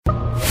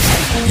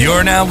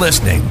You're now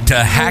listening to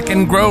Hack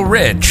and Grow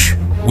Rich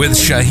with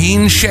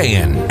Shaheen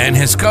Shayan and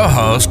his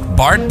co-host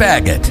Bart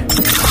Baggett,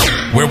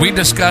 where we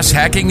discuss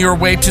hacking your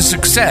way to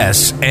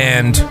success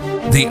and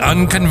the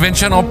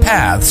unconventional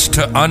paths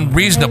to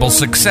unreasonable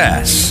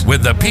success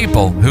with the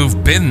people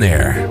who've been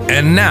there.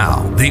 And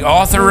now, the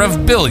author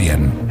of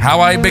Billion, How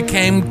I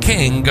Became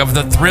King of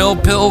the Thrill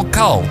Pill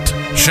Cult,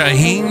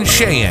 Shaheen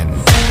Shayan.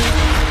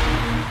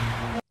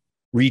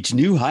 Reach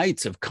new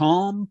heights of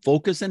calm,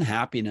 focus, and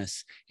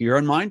happiness here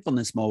on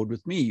Mindfulness Mode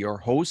with me, your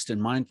host and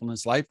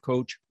mindfulness life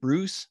coach,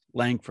 Bruce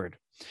Langford.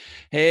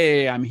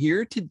 Hey, I'm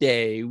here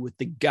today with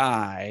the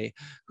guy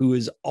who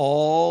is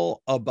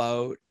all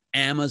about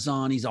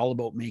Amazon. He's all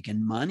about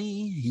making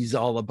money. He's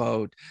all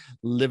about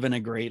living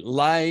a great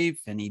life,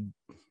 and he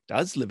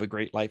does live a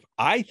great life,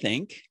 I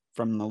think,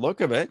 from the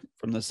look of it,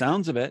 from the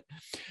sounds of it.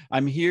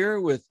 I'm here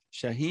with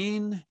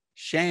Shaheen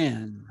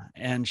Shayan.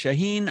 And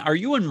Shaheen, are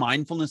you in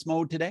mindfulness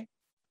mode today?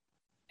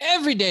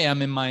 Every day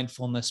I'm in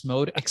mindfulness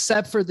mode,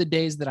 except for the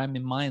days that I'm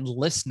in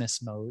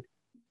mindlessness mode.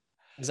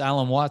 As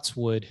Alan Watts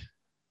would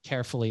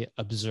carefully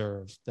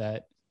observe,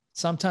 that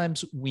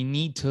sometimes we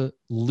need to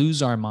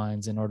lose our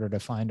minds in order to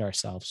find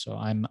ourselves. So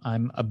I'm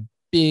a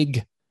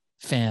big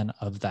fan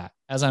of that,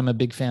 as I'm a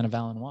big fan of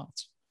Alan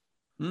Watts.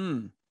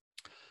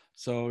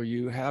 So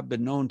you have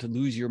been known to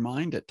lose your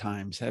mind at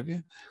times, have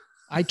you?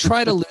 I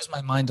try to lose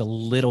my mind a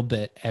little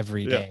bit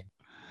every day.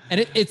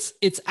 And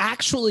it's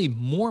actually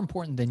more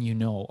important than you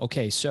know.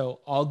 Okay, so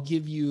I'll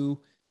give you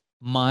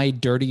my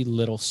dirty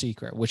little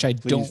secret, which I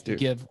don't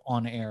give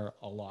on air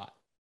a lot.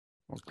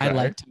 Okay. I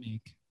like to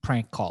make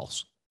prank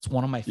calls. It's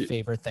one of my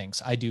favorite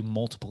things. I do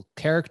multiple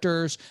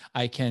characters.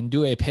 I can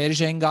do a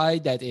Persian guy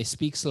that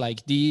speaks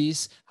like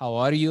this. How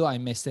are you?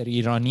 I'm Mr.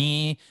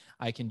 Irani.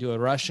 I can do a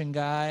Russian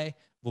guy.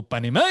 So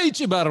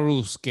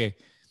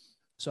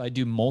I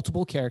do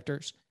multiple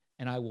characters.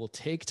 And I will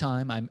take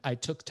time. I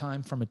took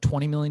time from a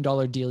 $20 million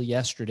deal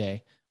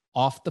yesterday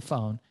off the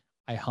phone.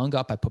 I hung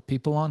up. I put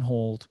people on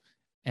hold.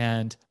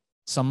 And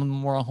some of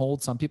them were on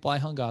hold. Some people I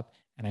hung up.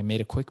 And I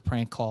made a quick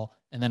prank call.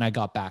 And then I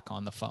got back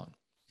on the phone.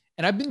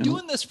 And I've been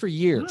doing this for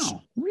years.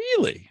 Wow,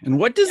 really? And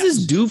what does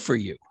this do for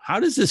you? How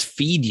does this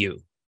feed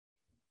you?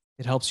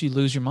 It helps you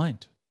lose your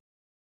mind.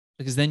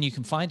 Because then you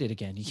can find it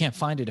again. You can't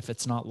find it if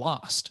it's not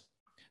lost.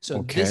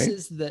 So this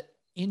is the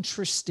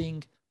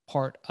interesting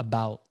part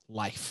about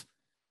life.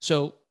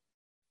 So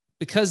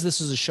because this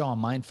is a show on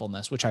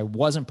mindfulness, which I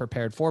wasn't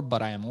prepared for,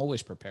 but I am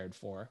always prepared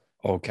for.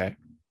 Okay.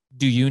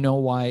 Do you know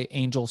why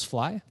angels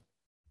fly?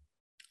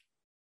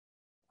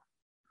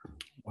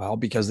 Well,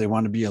 because they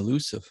want to be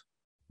elusive.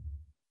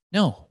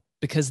 No,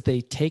 because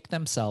they take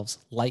themselves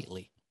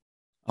lightly.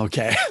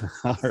 Okay.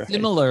 All right.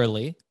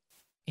 Similarly,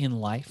 in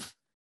life,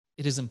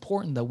 it is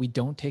important that we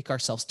don't take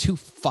ourselves too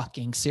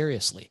fucking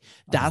seriously.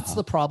 That's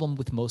the problem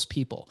with most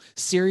people.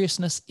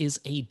 Seriousness is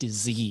a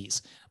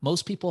disease.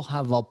 Most people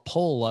have a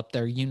pull up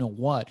there, you know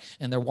what,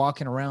 and they're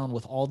walking around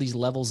with all these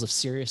levels of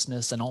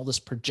seriousness and all this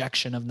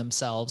projection of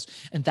themselves.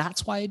 And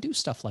that's why I do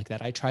stuff like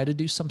that. I try to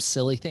do some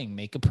silly thing,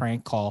 make a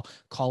prank call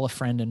a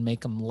friend and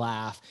make them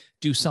laugh,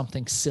 do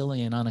something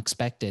silly and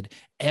unexpected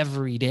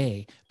every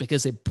day,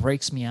 because it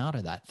breaks me out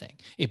of that thing.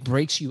 It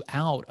breaks you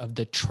out of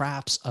the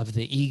traps of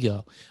the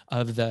ego,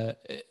 of the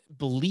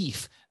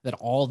belief that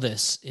all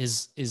this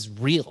is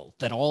real,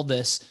 that all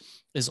this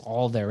is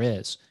all there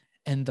is.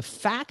 And the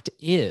fact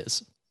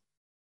is,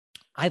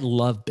 I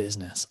love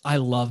business. I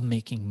love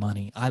making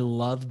money. I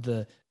love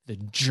the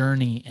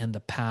journey and the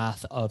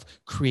path of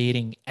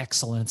creating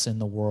excellence in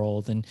the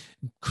world and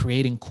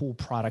creating cool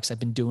products. I've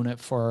been doing it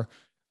for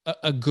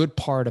a good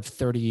part of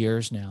 30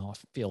 years now. I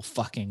feel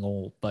fucking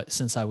old, but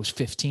since I was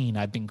 15,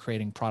 I've been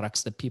creating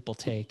products that people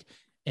take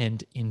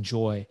and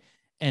enjoy.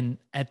 And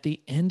at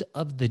the end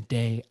of the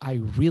day, I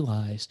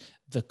realized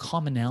the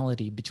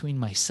commonality between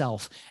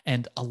myself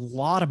and a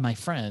lot of my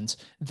friends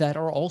that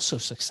are also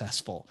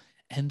successful.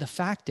 And the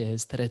fact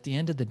is that at the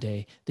end of the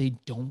day, they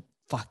don't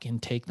fucking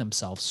take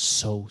themselves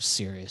so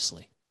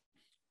seriously.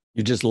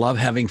 You just love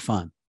having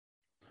fun.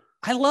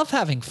 I love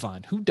having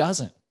fun. Who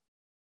doesn't?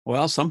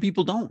 Well, some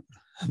people don't.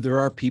 There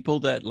are people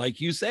that, like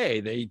you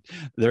say,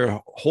 their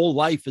whole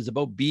life is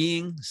about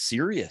being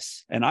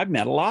serious. And I've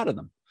met a lot of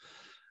them.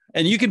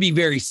 And you can be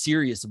very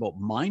serious about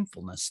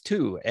mindfulness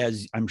too,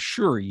 as I'm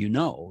sure you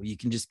know. You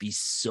can just be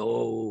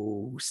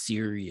so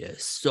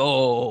serious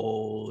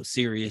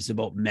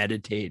about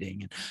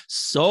meditating, and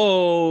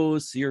so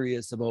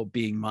serious about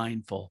being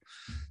mindful.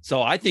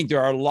 So I think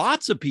there are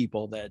lots of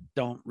people that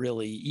don't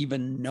really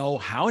even know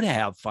how to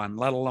have fun,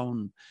 let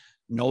alone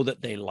know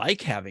that they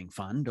like having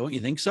fun. Don't you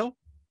think so?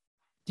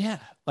 Yeah.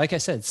 Like I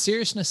said,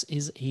 seriousness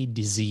is a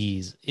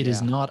disease. It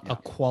is not a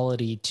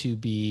quality to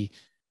be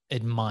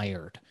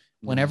admired.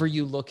 Whenever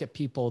you look at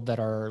people that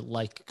are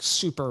like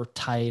super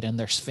tight and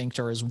their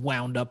sphincter is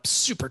wound up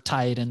super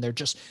tight and they're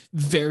just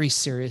very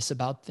serious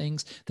about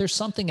things, there's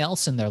something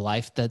else in their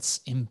life that's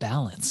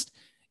imbalanced.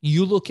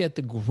 You look at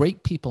the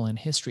great people in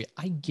history,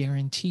 I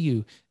guarantee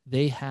you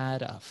they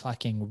had a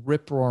fucking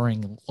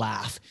rip-roaring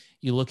laugh.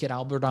 You look at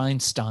Albert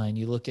Einstein,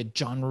 you look at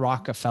John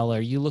Rockefeller,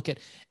 you look at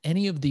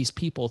any of these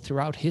people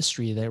throughout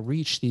history that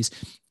reach these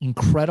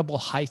incredible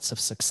heights of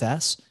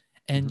success,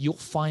 and you'll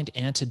find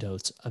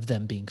antidotes of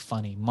them being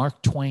funny.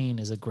 Mark Twain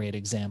is a great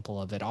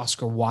example of it.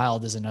 Oscar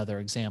Wilde is another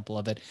example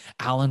of it.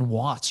 Alan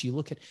Watts. You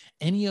look at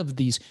any of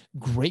these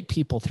great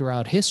people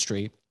throughout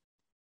history,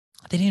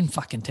 they didn't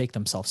fucking take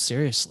themselves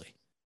seriously.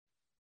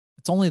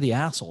 It's only the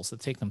assholes that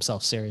take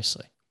themselves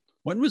seriously.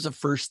 When was the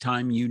first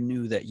time you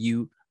knew that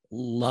you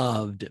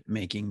loved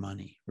making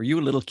money? Were you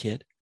a little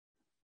kid?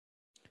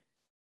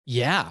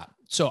 Yeah.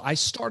 So I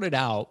started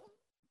out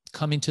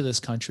coming to this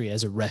country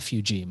as a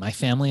refugee. My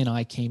family and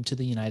I came to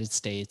the United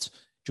States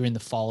during the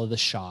fall of the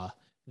Shah.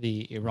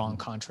 The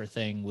Iran-Contra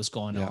thing was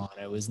going on.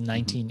 It was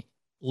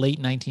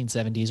late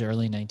 1970s,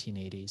 early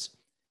 1980s.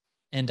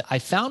 And I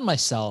found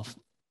myself,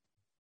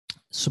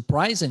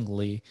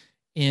 surprisingly,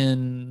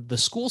 in the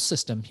school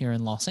system here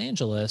in Los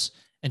Angeles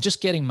and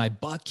just getting my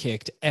butt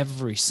kicked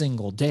every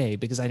single day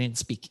because I didn't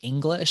speak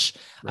English.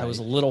 Right. I was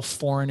a little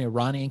foreign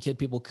Iranian kid.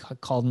 People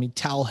called me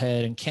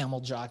towelhead and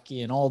camel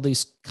jockey and all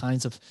these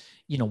kinds of,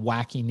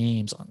 wacky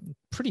names,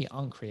 pretty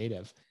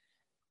uncreative.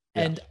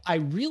 Yeah. And I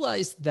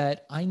realized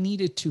that I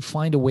needed to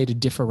find a way to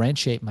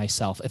differentiate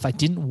myself if I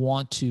didn't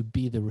want to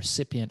be the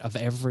recipient of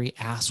every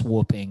ass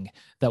whooping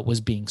that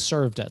was being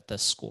served at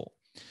this school.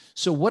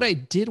 So what I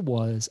did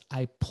was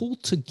I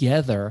pulled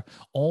together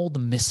all the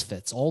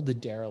misfits, all the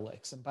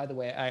derelicts. And by the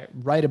way, I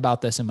write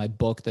about this in my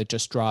book that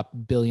just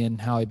dropped, Billion,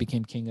 How I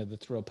Became King of the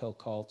Thrill Pill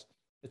Cult.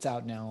 It's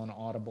out now on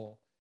Audible.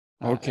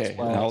 Okay.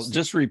 I'll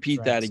just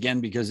repeat that again,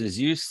 because as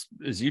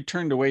you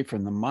turned away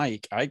from the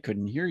mic, I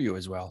couldn't hear you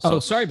as well. So. Oh,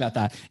 sorry about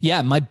that.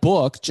 Yeah, my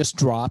book just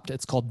dropped.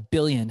 It's called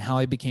Billion, How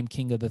I Became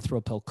King of the Thrill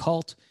Pill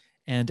Cult.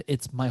 And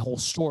it's my whole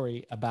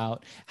story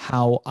about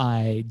how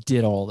I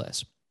did all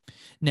this.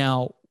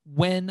 Now,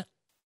 we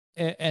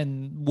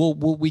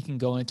can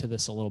go into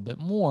this a little bit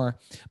more,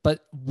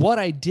 but what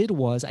I did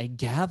was I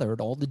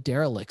gathered all the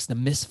derelicts, the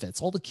misfits,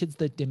 all the kids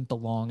that didn't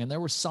belong, and there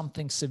was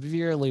something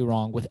severely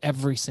wrong with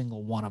every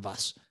single one of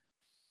us.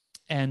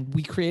 And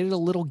we created a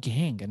little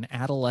gang, an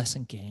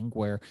adolescent gang,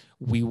 where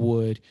we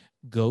would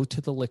go to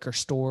the liquor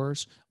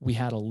stores. We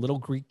had a little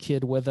Greek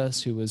kid with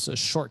us who was a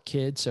short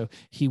kid, so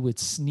he would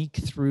sneak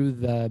through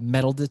the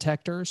metal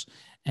detectors,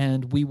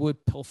 and we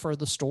would pilfer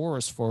the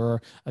stores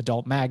for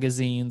adult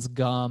magazines,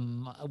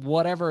 gum,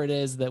 whatever it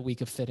is that we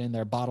could fit in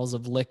there, bottles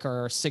of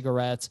liquor,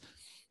 cigarettes,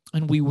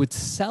 and we would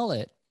sell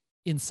it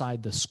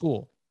inside the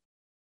school.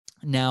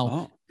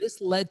 Now,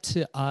 this led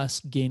to us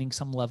gaining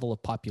some level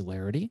of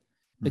popularity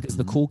because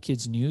the cool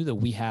kids knew that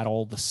we had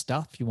all the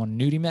stuff. You want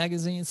nudie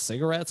magazines,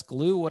 cigarettes,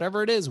 glue,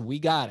 whatever it is, we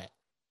got it.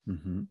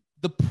 Mm-hmm.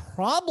 The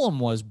problem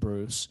was,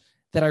 Bruce,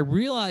 that I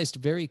realized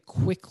very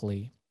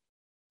quickly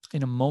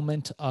in a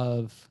moment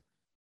of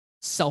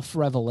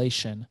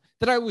self-revelation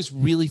that I was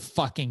really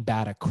fucking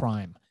bad at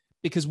crime,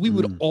 because we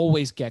would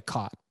always get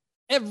caught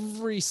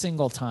every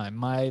single time.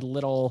 My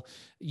little,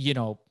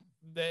 the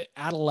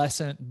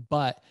adolescent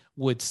butt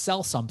would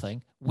sell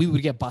something, we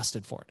would get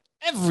busted for it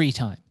every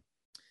time.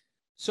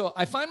 So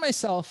I find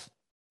myself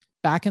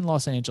back in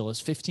Los Angeles,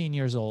 15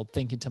 years old,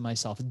 thinking to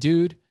myself,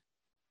 dude,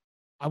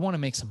 I want to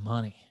make some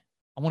money.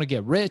 I want to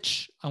get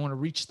rich. I want to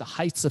reach the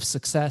heights of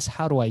success.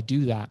 How do I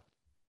do that?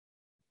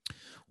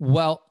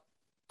 Well,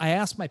 I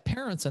asked my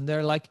parents and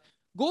they're like,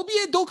 go be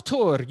a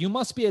doctor. You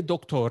must be a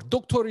doctor.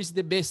 Doctor is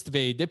the best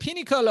way, the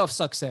pinnacle of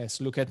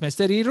success. Look at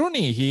Mr.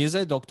 Iruni. He is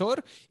a doctor.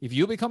 If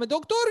you become a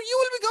doctor, you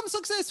will become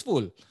successful.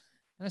 And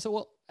I said,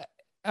 well,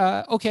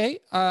 okay.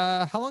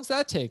 How long does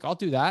that take? I'll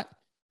do that.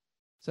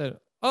 I said,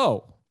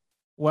 oh,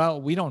 well,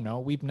 we don't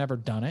know. We've never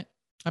done it.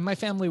 And my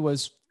family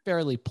was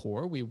fairly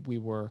poor. We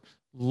were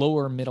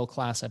lower middle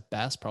class at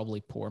best,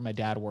 probably poor. My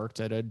dad worked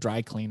at a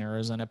dry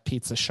cleaners and at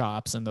pizza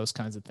shops and those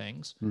kinds of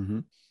things. Mm-hmm.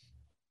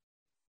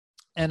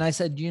 And I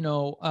said,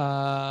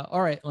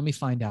 all right, let me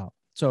find out.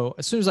 So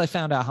as soon as I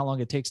found out how long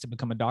it takes to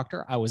become a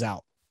doctor, I was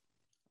out.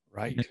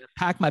 Right. I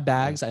packed my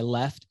bags. I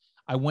left.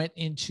 I went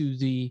into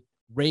the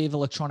rave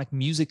electronic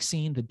music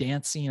scene, the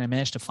dance scene. I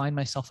managed to find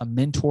myself a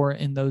mentor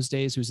in those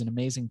days who's an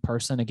amazing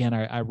person. Again,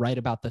 I write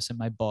about this in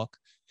my book.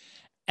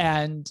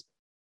 And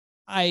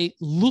I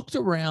looked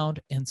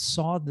around and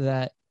saw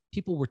that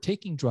people were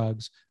taking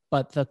drugs,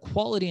 but the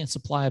quality and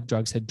supply of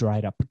drugs had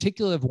dried up,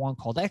 particularly of one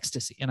called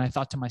ecstasy. And I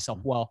thought to myself,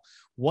 well,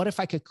 what if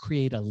I could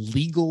create a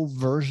legal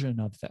version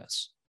of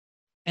this?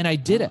 And I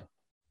did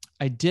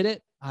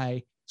it.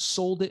 I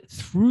sold it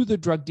through the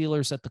drug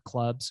dealers at the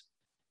clubs.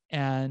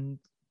 And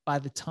by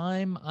the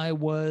time I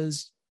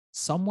was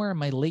somewhere in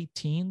my late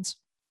teens,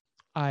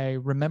 I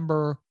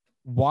remember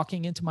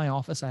walking into my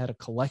office. I had a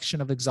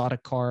collection of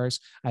exotic cars.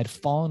 I had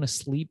fallen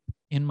asleep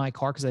in my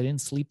car because I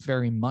didn't sleep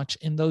very much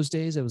in those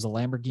days. It was a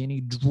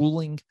Lamborghini,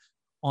 drooling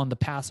on the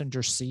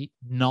passenger seat.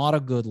 Not a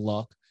good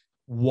look.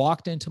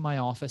 Walked into my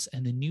office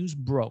and the news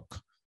broke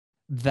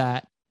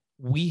that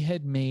we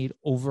had made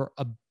over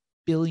 $1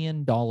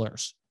 billion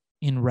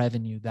in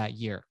revenue that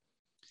year.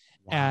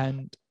 Wow.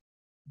 And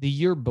the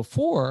year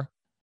before,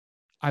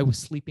 I was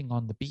sleeping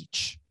on the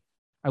beach.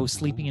 I was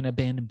sleeping in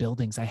abandoned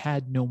buildings. I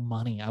had no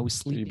money. I was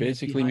So sleeping. you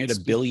basically made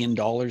 $1 billion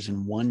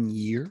in 1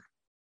 year.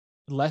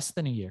 Less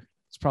than a year.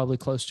 It's probably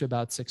close to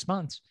about 6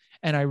 months.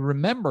 And I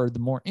remember the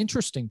more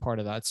interesting part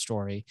of that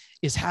story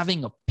is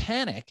having a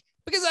panic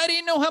because I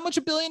didn't know how much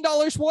 $1 billion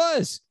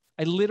was.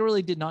 I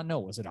literally did not know.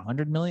 Was it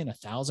 100 million,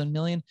 1,000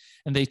 million?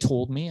 And they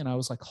told me, and I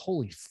was like,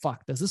 holy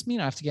fuck, does this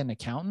mean I have to get an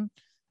accountant?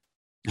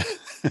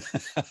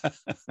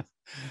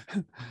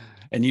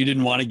 And you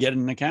didn't want to get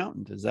an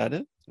accountant. Is that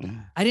it?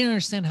 I didn't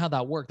understand how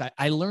that worked.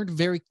 I learned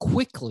very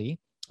quickly,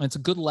 and it's a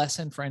good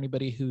lesson for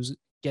anybody who's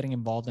getting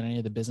involved in any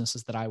of the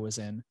businesses that I was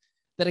in,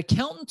 that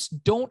accountants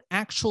don't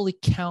actually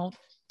count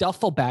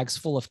duffel bags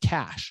full of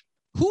cash.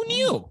 Who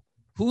knew?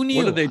 Who knew?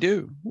 What do they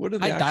do? What do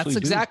they actually That's do?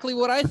 exactly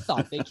what I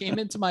thought. They came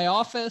into my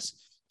office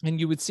and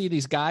you would see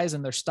these guys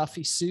in their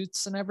stuffy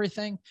suits and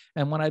everything.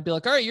 And when I'd be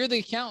like, all right, you're the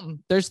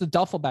accountant, there's the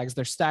duffel bags.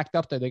 They're stacked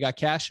up there. They got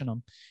cash in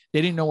them.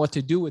 They didn't know what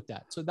to do with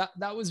that. So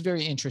that was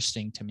very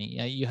interesting to me.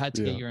 You had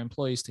to get your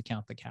employees to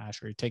count the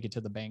cash or take it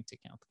to the bank to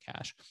count the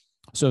cash.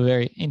 So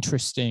very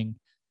interesting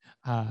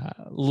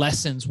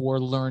lessons were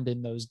learned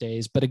in those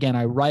days. But again,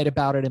 I write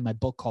about it in my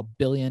book called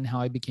Billion, How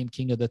I Became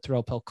King of the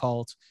Thrill Pill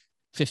Cult.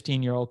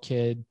 15-year-old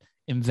kid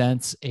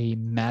invents a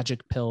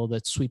magic pill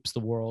that sweeps the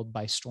world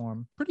by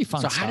storm. Pretty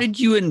fun stuff. How did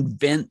you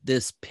invent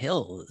this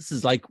pill? This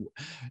is like,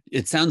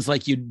 it sounds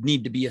like you'd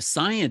need to be a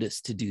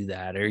scientist to do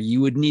that, or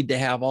you would need to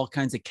have all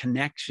kinds of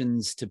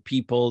connections to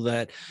people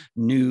that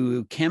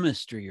knew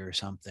chemistry or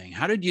something.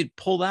 How did you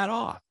pull that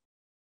off?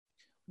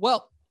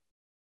 Well,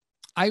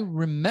 I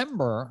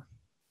remember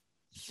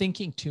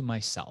thinking to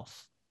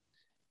myself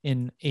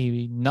in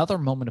another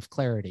moment of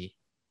clarity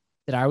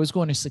that I was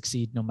going to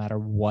succeed no matter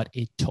what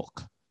it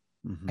took.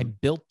 I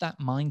built that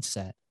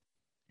mindset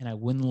and I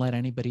wouldn't let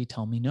anybody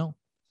tell me no.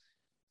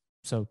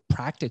 So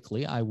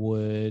practically, I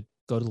would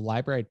go to the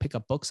library, I'd pick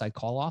up books, I'd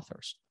call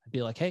authors. I'd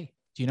be like, hey,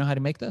 do you know how to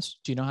make this?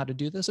 Do you know how to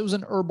do this? It was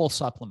an herbal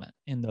supplement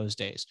in those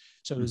days.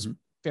 So it was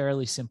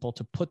fairly simple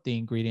to put the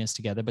ingredients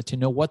together, but to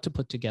know what to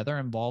put together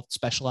involved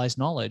specialized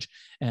knowledge.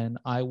 And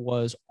I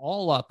was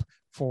all up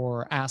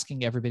for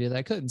asking everybody that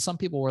I could. And some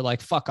people were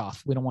like, fuck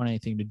off. We don't want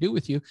anything to do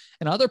with you.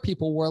 And other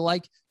people were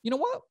like, you know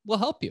what? We'll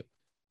help you.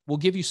 We'll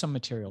give you some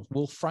materials.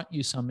 We'll front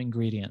you some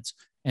ingredients.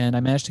 And I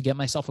managed to get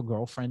myself a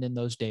girlfriend in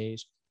those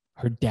days.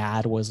 Her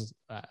dad was,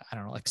 I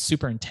don't know, like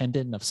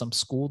superintendent of some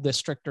school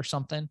district or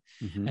something.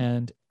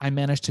 And I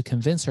managed to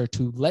convince her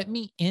to let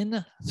me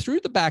in through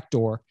the back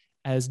door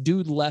as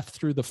dude left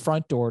through the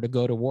front door to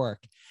go to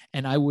work.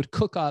 And I would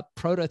cook up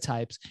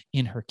prototypes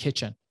in her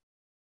kitchen.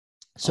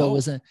 So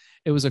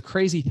it was a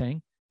crazy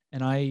thing.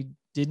 And I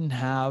didn't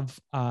have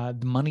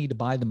the money to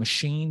buy the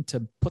machine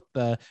to put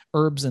the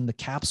herbs in the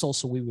capsule.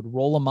 So we would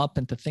roll them up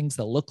into things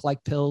that look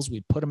like pills.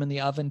 We'd put them in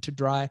the oven to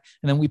dry,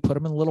 and then we put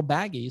them in little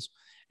baggies.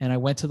 And I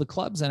went to the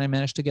clubs and I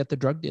managed to get the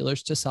drug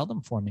dealers to sell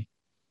them for me.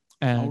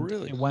 And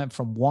it went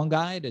from 1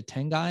 guy to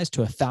 10 guys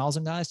to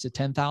 1,000 guys to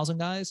 10,000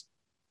 guys.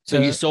 So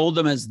you sold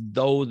them as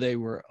though they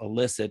were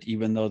illicit,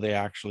 even though they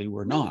actually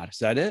were not. Is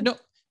that it? No,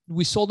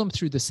 we sold them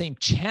through the same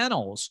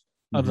channels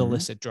of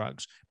illicit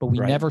drugs, but we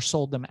never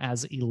sold them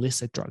as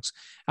illicit drugs.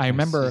 I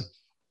remember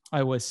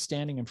I was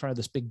standing in front of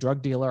this big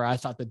drug dealer. I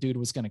thought the dude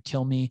was going to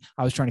kill me.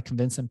 I was trying to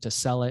convince him to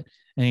sell it.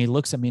 And he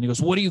looks at me and he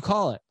goes, what do you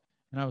call it?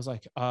 And I was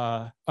like,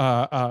 herbal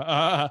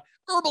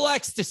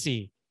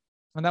ecstasy.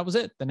 And that was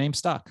it. The name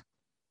stuck.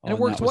 And it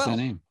worked well. The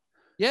name.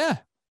 Yeah.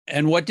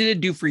 And what did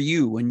it do for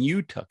you when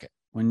you took it,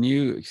 when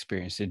you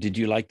experienced it? Did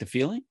you like the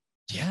feeling?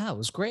 Yeah, it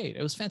was great.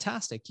 It was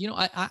fantastic. You know,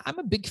 I'm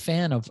a big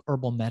fan of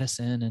herbal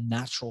medicine and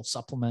natural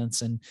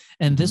supplements. And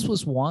this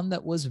was one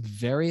that was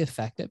very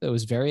effective. It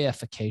was very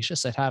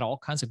efficacious. It had all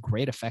kinds of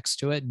great effects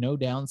to it. No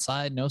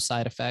downside, no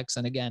side effects.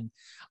 And again,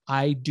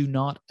 I do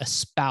not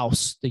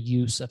espouse the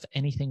use of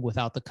anything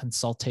without the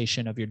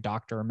consultation of your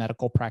doctor or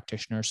medical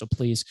practitioner. So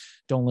please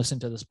don't listen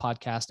to this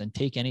podcast and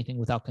take anything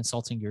without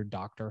consulting your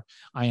doctor.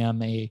 I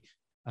am a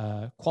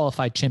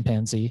qualified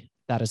chimpanzee.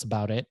 That is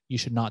about it. You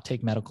should not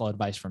take medical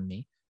advice from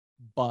me.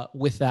 But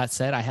with that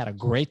said, I had a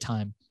great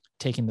time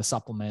taking the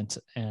supplement,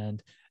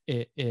 and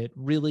it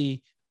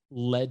really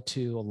led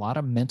to a lot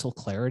of mental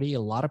clarity.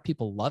 A lot of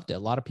people loved it. A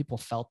lot of people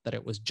felt that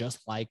it was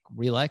just like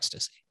real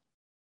ecstasy.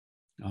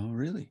 Oh,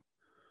 really?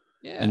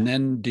 Yeah. And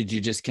then did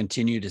you just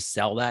continue to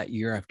sell that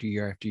year after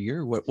year after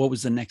year? What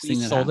was the next thing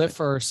that sold happened? It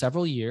for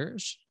several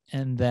years.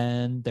 And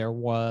then there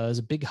was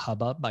a big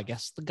hubbub. I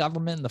guess the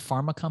government and the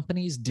pharma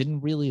companies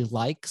didn't really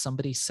like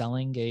somebody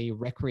selling a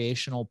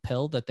recreational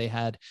pill that they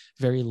had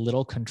very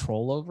little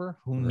control over.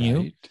 Who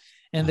knew?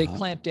 And they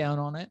clamped down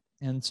on it.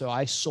 And so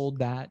I sold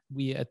that.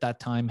 We at that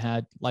time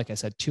had, like I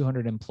said,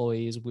 200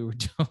 employees.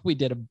 We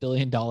did $1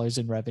 billion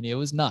in revenue. It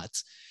was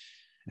nuts.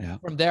 Yeah.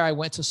 From there, I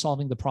went to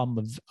solving the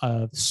problem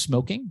of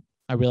smoking.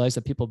 I realized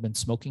that people have been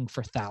smoking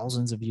for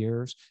thousands of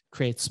years,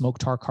 create smoke,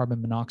 tar,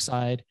 carbon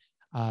monoxide,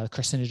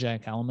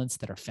 carcinogenic elements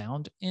that are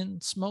found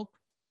in smoke.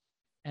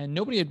 And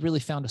nobody had really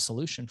found a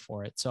solution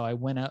for it. So I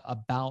went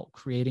about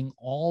creating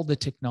all the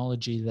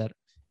technology that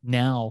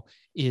now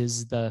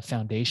is the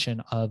foundation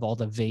of all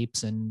the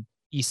vapes and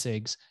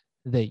e-cigs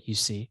that you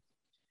see.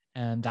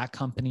 And that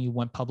company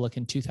went public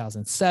in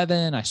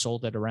 2007. I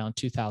sold it around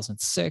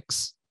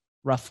 2006,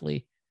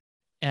 roughly.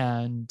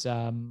 And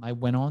I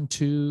went on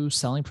to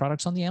selling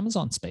products on the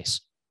Amazon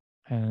space.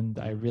 And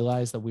I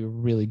realized that we were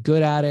really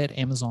good at it.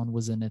 Amazon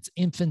was in its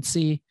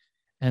infancy.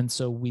 And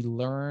so we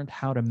learned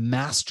how to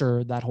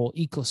master that whole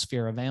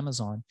ecosphere of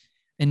Amazon.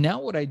 And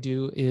now what I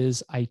do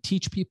is I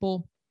teach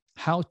people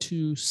how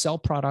to sell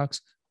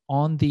products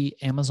on the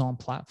Amazon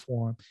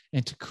platform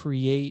and to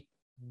create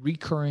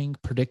recurring,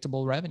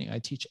 predictable revenue. I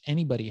teach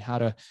anybody how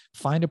to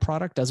find a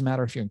product. Doesn't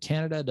matter if you're in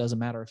Canada, doesn't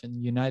matter if in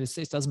the United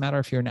States, doesn't matter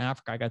if you're in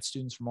Africa. I got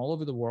students from all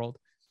over the world.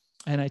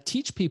 And I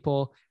teach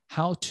people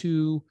how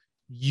to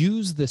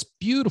use this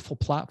beautiful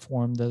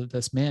platform that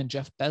this man,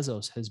 Jeff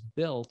Bezos, has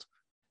built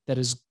that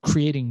is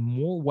creating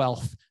more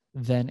wealth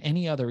than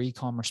any other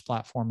e-commerce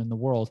platform in the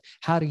world,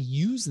 how to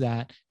use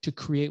that to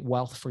create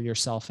wealth for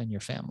yourself and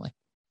your family.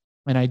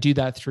 And I do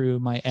that through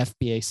my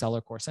FBA seller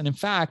course. And in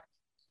fact,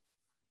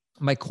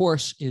 my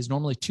course is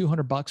normally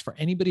 $200 for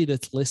anybody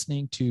that's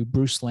listening to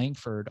Bruce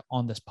Langford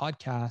on this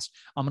podcast.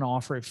 I'm going to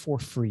offer it for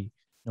free.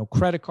 No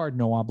credit card,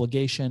 no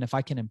obligation. If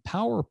I can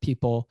empower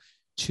people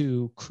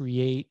to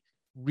create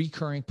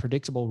recurring,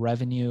 predictable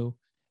revenue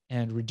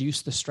and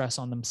reduce the stress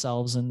on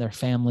themselves and their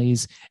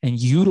families and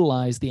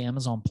utilize the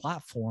Amazon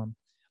platform,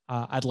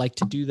 I'd like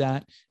to do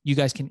that. You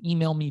guys can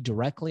email me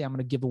directly. I'm going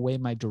to give away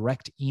my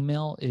direct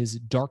email is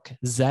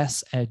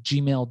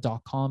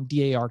darkzess@gmail.com,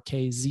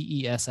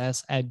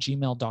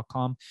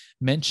 darkzess@gmail.com.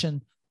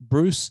 Mention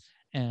Bruce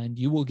and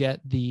you will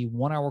get the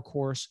 1-hour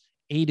course,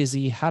 A to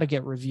Z, how to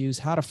get reviews,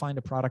 how to find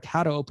a product,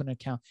 how to open an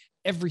account,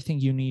 everything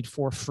you need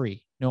for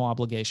free, no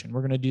obligation.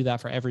 We're going to do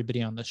that for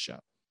everybody on this show.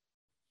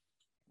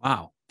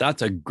 Wow,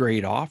 that's a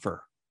great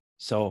offer.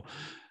 So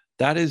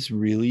that is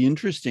really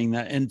interesting.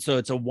 And so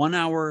it's a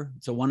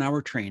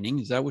 1-hour training.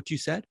 Is that what you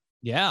said?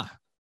 Yeah.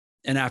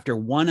 And after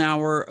 1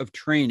 hour of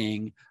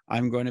training,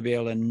 I'm going to be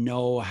able to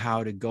know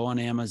how to go on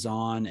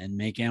Amazon and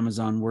make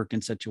Amazon work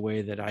in such a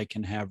way that I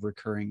can have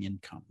recurring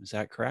income. Is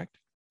that correct?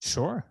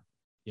 Sure.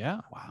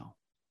 Yeah. Wow.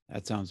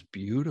 That sounds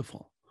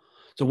beautiful.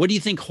 So what do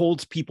you think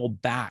holds people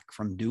back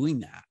from doing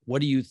that? What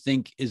do you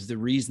think is the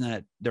reason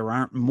that there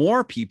aren't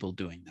more people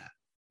doing that?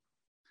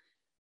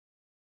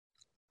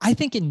 I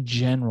think in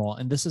general,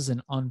 and this is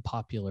an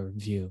unpopular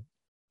view,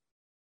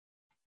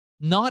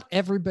 not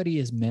everybody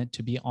is meant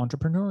to be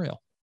entrepreneurial.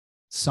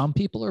 Some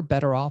people are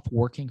better off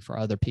working for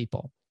other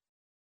people.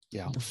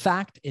 Yeah. The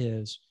fact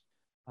is,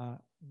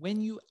 when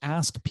you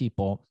ask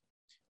people,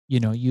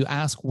 you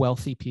ask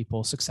wealthy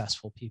people,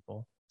 successful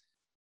people,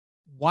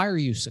 why are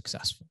you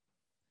successful?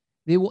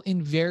 They will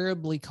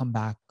invariably come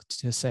back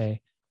to say,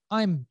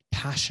 I'm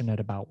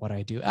passionate about what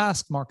I do.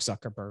 Ask Mark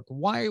Zuckerberg,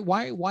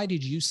 why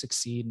did you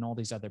succeed and all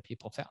these other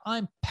people fail?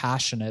 I'm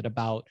passionate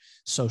about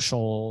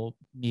social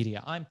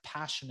media. I'm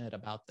passionate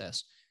about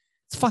this.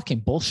 It's fucking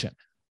bullshit.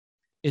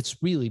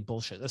 It's really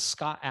bullshit. As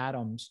Scott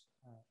Adams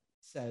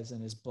says in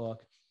his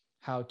book,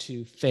 How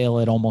to Fail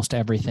at Almost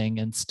Everything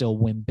and Still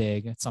Win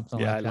Big. It's something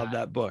like that. Yeah, I love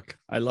that book.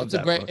 I love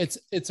that book.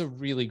 It's a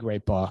really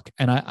great book.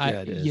 And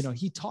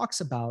he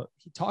talks about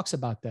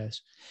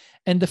this.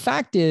 And the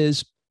fact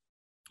is,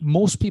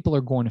 most people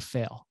are going to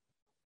fail.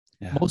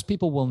 Yeah. Most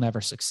people will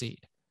never succeed.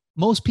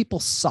 Most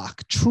people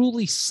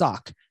truly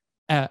suck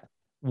at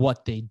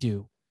what they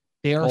do.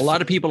 A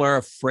lot of people are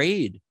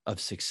afraid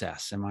of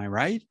success. Am I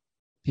right?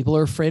 People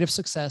are afraid of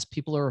success.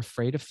 People are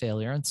afraid of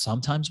failure, and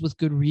sometimes with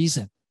good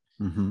reason.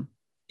 Mm-hmm.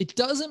 It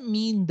doesn't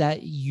mean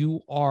that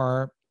you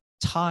are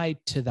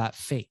tied to that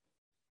fate.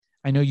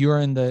 I know you're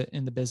in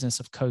the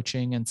business of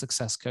coaching and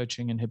success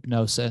coaching and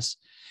hypnosis.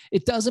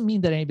 It doesn't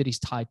mean that anybody's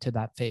tied to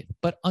that fate,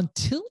 but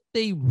until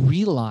they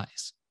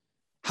realize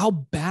how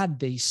bad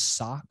they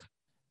suck,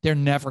 they're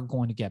never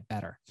going to get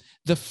better.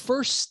 The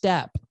first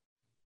step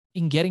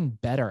in getting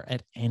better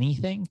at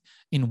anything,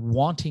 in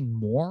wanting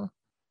more,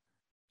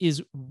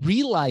 is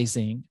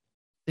realizing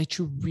that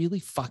you're really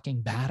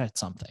fucking bad at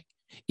something.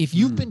 If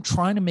you've been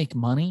trying to make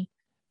money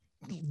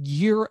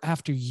year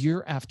after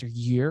year after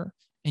year,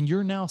 and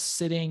you're now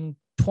sitting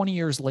 20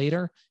 years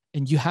later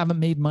and you haven't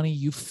made money,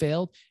 you've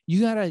failed,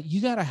 you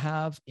gotta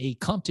have a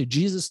come to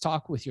Jesus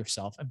talk with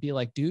yourself and be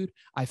like, dude,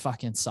 I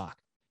fucking suck.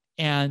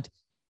 And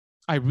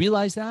I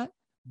realize that,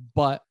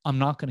 but I'm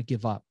not going to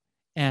give up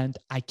and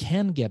I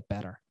can get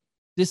better.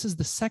 This is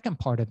the second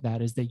part of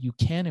that, is that you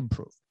can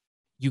improve.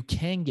 You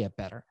can get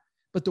better,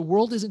 but the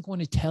world isn't going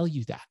to tell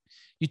you that.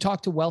 You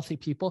talk to wealthy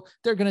people,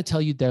 they're going to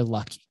tell you they're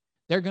lucky.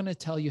 They're going to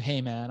tell you,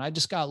 hey man, I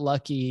just got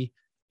lucky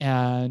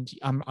and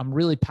I'm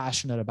really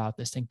passionate about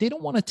this thing. They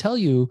don't want to tell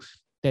you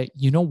that,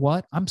 you know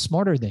what, I'm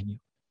smarter than you.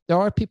 There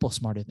are people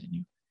smarter than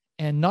you.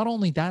 And not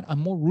only that, I'm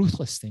more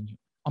ruthless than you.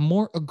 I'm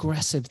more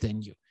aggressive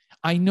than you.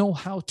 I know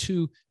how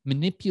to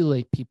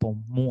manipulate people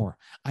more.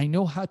 I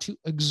know how to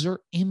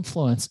exert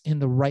influence in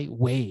the right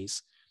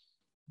ways.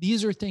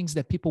 These are things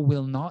that people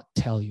will not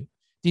tell you.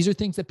 These are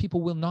things that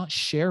people will not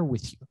share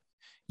with you.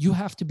 You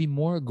have to be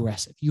more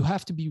aggressive. You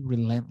have to be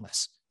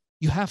relentless.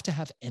 You have to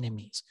have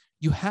enemies.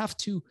 You have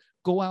to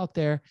go out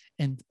there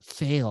and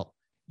fail.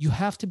 You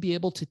have to be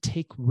able to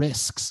take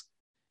risks.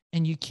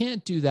 And you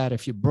can't do that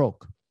if you're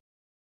broke.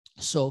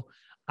 So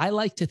I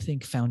like to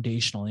think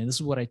foundationally, and this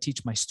is what I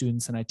teach my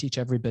students and I teach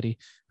everybody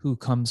who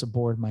comes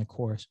aboard my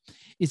course,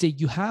 is that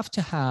you have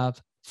to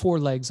have 4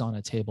 legs on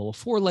a table. A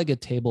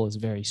 4-legged table is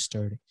very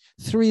sturdy.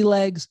 3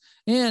 legs,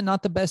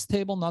 not the best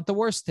table, not the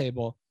worst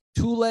table.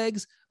 2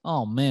 legs,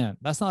 oh man,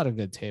 that's not a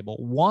good table.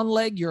 1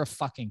 leg, you're a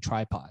fucking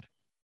tripod.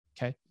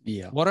 Okay.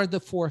 Yeah. What are the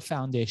 4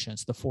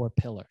 foundations, the 4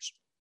 pillars?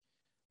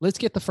 Let's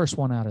get the first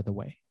one out of the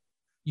way.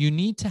 You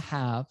need to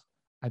have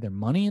either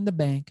money in the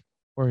bank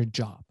or a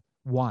job.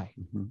 Why?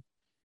 Mm-hmm.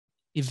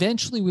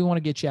 Eventually, we want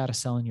to get you out of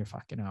selling your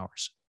fucking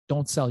hours.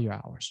 Don't sell your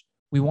hours.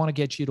 We want to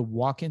get you to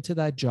walk into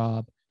that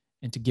job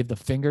and to give the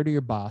finger to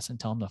your boss and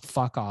tell him to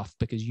fuck off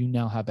because you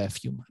now have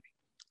FU money.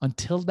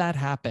 Until that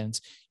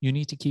happens, you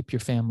need to keep your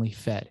family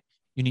fed.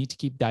 You need to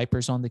keep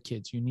diapers on the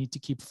kids. You need to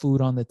keep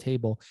food on the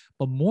table.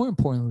 But more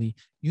importantly,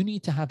 you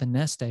need to have a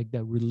nest egg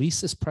that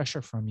releases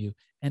pressure from you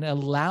and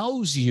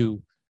allows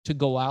you to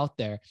go out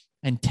there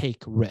and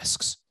take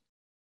risks.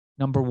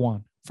 Number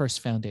 1,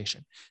 first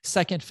foundation.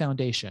 Second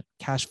foundation,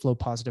 cash flow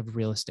positive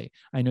real estate.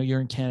 I know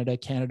you're in Canada.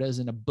 Canada is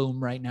in a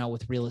boom right now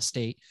with real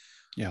estate.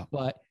 Yeah.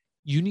 But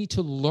you need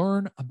to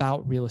learn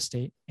about real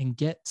estate and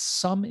get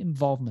some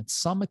involvement,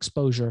 some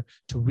exposure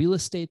to real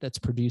estate that's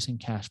producing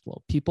cash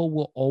flow. People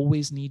will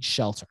always need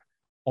shelter,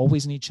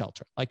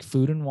 like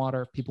food and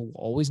water. People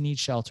will always need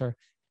shelter.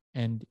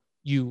 And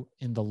you,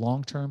 in the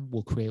long term,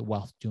 will create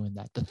wealth doing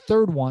that. The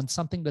third one,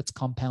 something that's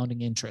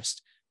compounding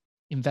interest,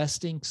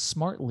 investing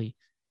smartly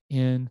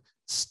in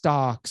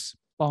stocks,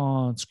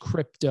 bonds,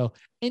 crypto,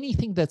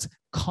 anything that's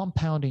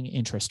compounding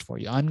interest for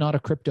you. I'm not a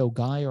crypto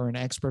guy or an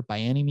expert by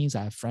any means.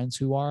 I have friends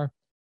who are,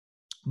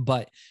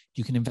 but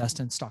you can invest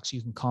in stocks.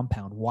 You can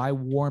compound. Why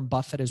Warren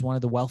Buffett is one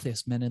of the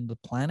wealthiest men in the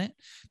planet?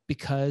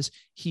 Because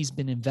he's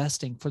been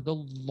investing for the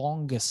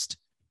longest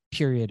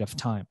period of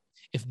time.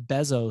 If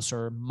Bezos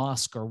or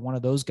Musk or one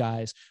of those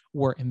guys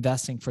were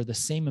investing for the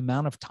same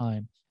amount of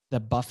time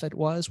that Buffett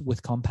was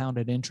with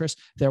compounded interest,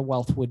 their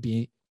wealth would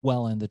be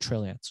well in the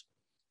trillions.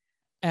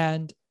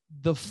 And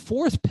the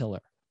fourth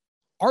pillar,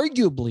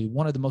 arguably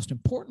one of the most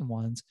important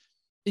ones,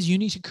 is you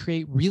need to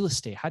create real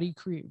estate. How do you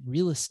create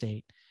real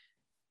estate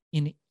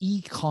in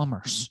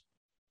e-commerce?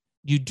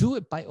 You do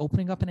it by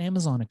opening up an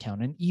Amazon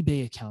account, an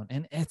eBay account,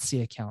 an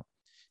Etsy account.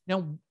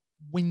 Now,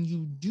 when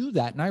you do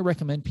that, and I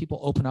recommend people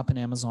open up an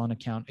Amazon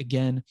account.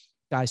 Again,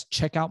 guys,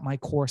 check out my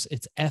course.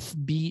 It's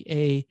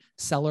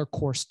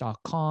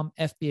FBAsellercourse.com,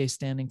 FBA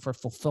standing for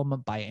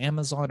Fulfillment by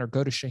Amazon, or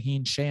go to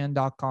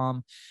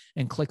ShaheenShayan.com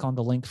and click on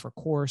the link for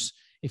course.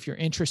 If you're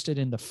interested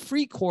in the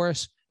free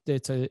course,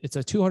 it's a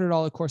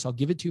 $200 course. I'll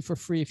give it to you for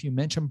free if you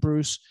mention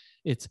Bruce.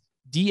 It's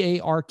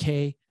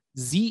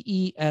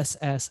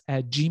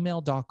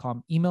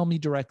DARKZESS@gmail.com. Email me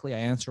directly. I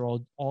answer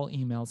all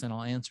emails, and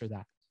I'll answer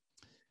that.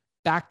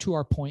 Back to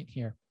our point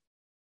here.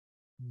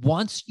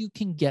 Once you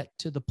can get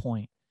to the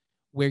point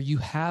where you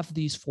have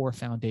these 4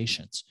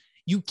 foundations,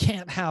 you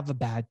can't have a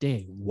bad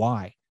day.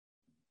 Why?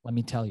 Let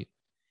me tell you.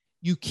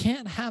 You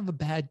can't have a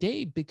bad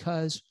day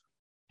because,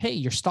 hey,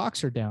 your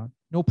stocks are down.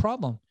 No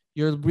problem.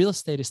 Your real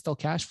estate is still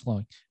cash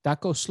flowing.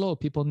 That goes slow.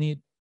 People need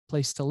a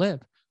place to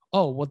live.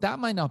 Oh, well, that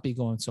might not be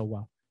going so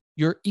well.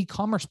 Your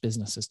e-commerce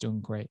business is doing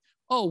great.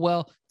 Oh,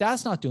 well,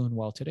 that's not doing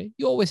well today.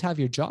 You always have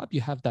your job. You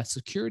have that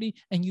security,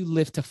 and you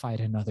live to fight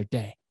another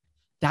day.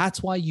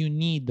 That's why you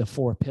need the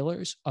 4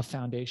 pillars of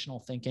foundational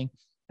thinking.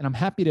 And I'm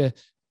happy to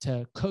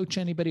coach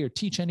anybody or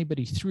teach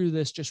anybody through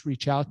this. Just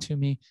reach out to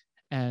me.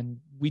 And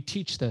we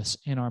teach this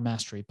in our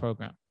mastery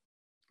program.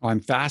 I'm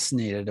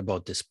fascinated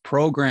about this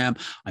program.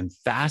 I'm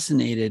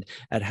fascinated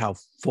at how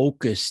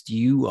focused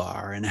you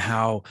are and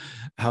how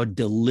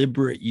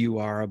deliberate you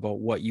are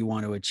about what you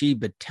want to achieve.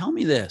 But tell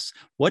me this,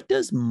 what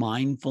does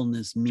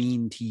mindfulness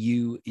mean to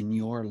you in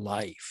your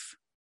life?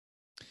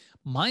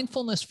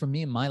 Mindfulness for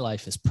me in my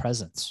life is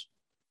presence.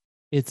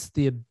 It's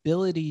the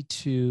ability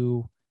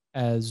to,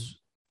 as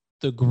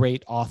the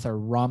great author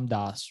Ram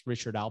Dass,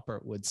 Richard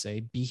Alpert would say,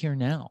 be here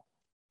now.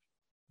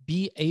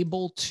 Be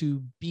able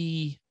to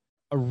be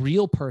a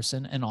real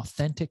person, an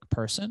authentic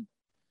person,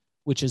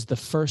 which is the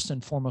first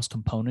and foremost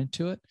component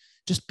to it.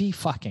 Just be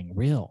fucking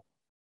real.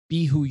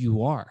 Be who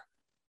you are.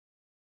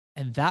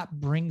 And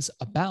that brings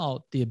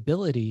about the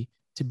ability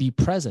to be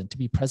present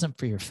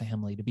for your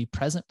family, to be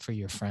present for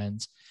your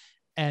friends,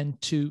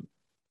 and to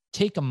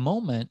take a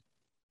moment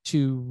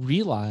to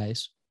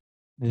realize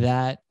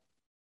that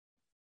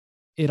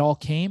it all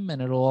came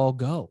and it'll all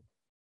go.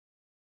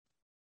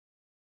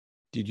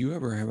 Did you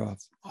ever have a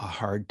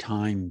hard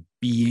time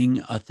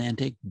being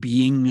authentic,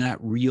 being that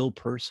real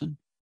person?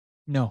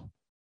 No.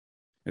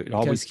 It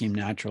always came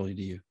naturally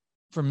to you.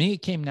 For me,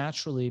 it came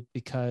naturally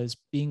because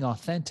being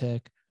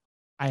authentic,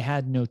 I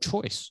had no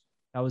choice.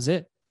 That was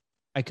it.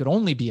 I could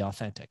only be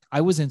authentic.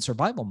 I was in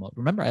survival mode.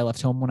 Remember, I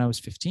left home when I was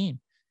 15.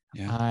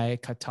 Yeah. I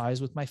cut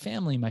ties with my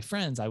family, my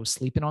friends. I was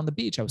sleeping on the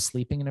beach. I was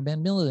sleeping in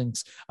abandoned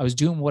buildings. I was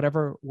doing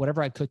whatever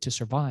I could to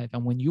survive.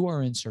 And when you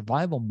are in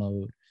survival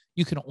mode,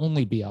 you can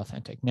only be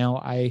authentic. Now,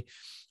 I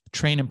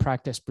train and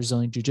practice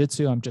Brazilian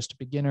Jiu-Jitsu. I'm just a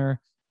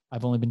beginner.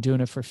 I've only been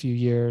doing it for a few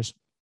years.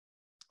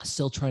 I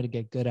still try to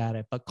get good at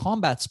it. But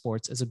combat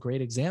sports is a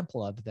great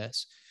example of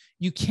this.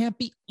 You can't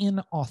be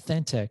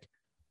inauthentic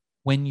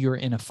when you're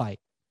in a fight,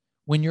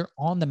 when you're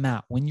on the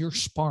mat, when you're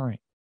sparring,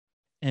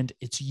 and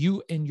it's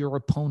you and your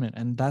opponent,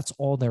 and that's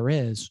all there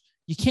is.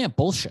 You can't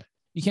bullshit.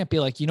 You can't be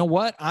like, you know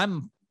what?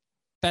 I'm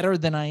better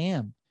than I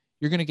am.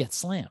 You're going to get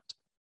slammed.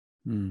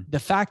 The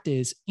fact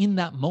is, in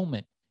that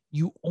moment,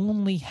 you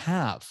only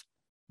have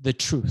the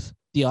truth,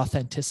 the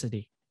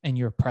authenticity, and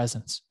your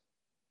presence.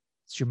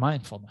 It's your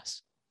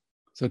mindfulness.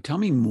 So tell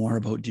me more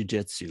about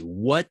jiu-jitsu.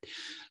 What,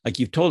 like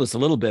you've told us a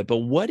little bit, but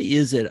what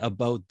is it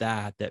about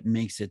that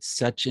makes it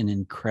such an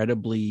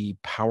incredibly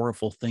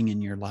powerful thing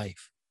in your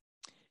life?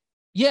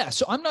 Yeah,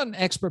 so I'm not an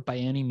expert by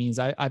any means.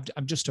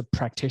 I'm just a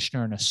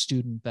practitioner and a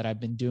student that I've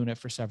been doing it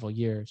for several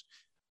years.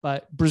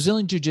 But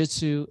Brazilian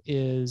Jiu-Jitsu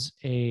is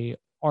a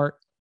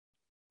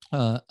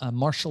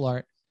martial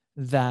art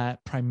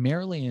that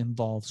primarily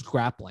involves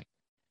grappling.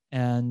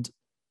 And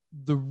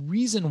the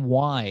reason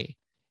why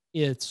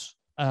it's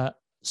a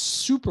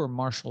super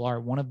martial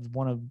art, one of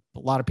a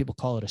lot of people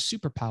call it a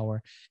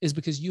superpower, is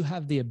because you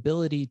have the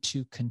ability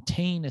to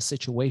contain a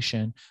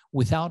situation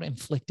without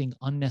inflicting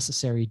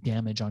unnecessary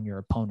damage on your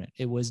opponent.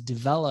 It was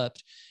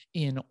developed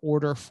in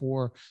order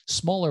for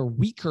smaller,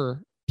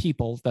 weaker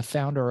people. The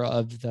founder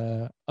of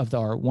the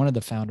art, one of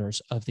the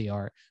founders of the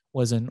art,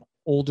 was an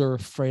older,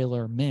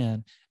 frailer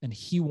man, and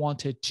he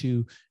wanted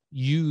to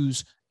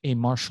use a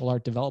martial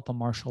art, develop a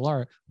martial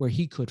art where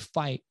he could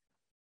fight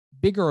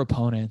bigger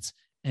opponents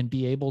and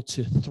be able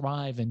to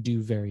thrive and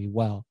do very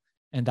well.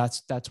 And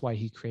that's why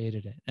he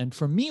created it. And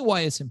for me,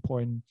 why it's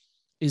important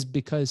is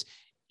because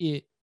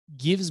it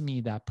gives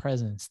me that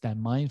presence, that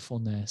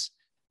mindfulness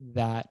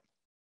that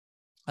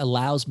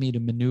allows me to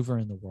maneuver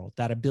in the world,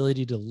 that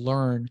ability to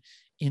learn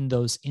in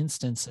those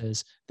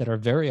instances that are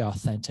very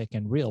authentic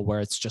and real, where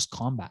it's just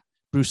combat.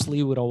 Bruce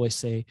Lee would always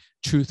say,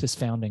 truth is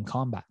found in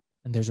combat.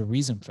 And there's a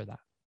reason for that.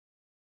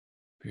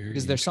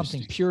 Because there's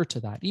something pure to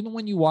that. Even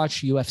when you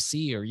watch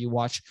UFC or you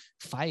watch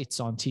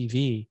fights on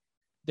TV,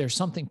 there's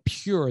something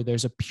pure.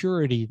 There's a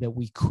purity that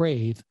we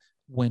crave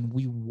when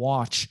we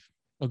watch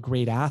a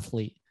great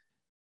athlete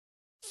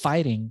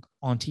fighting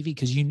on TV,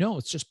 because you know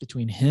it's just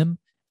between him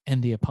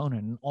and the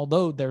opponent. And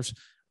although there's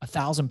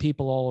 1,000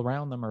 people all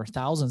around them or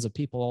thousands of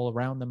people all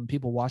around them,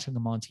 people watching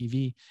them on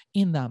TV,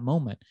 in that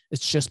moment,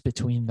 it's just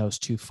between those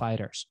two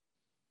fighters.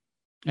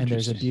 And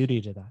there's a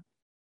beauty to that.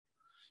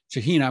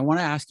 Shaheen, I want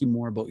to ask you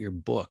more about your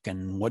book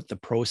and what the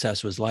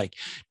process was like.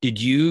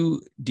 Did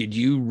you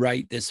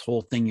write this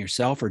whole thing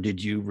yourself, or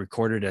did you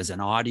record it as an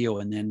audio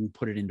and then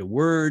put it into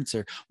words?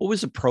 Or what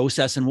was the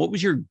process, and what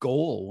was your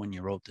goal when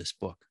you wrote this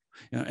book?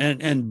 You know,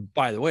 and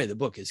by the way, the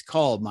book is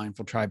called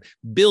Mindful Tribe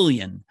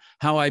Billion: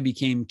 How I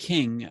Became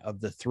King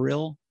of the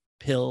Thrill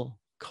Pill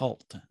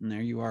Cult. And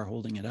there you are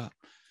holding it up.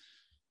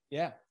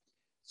 Yeah.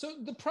 So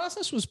the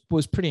process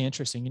was pretty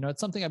interesting. You know,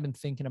 it's something I've been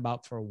thinking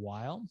about for a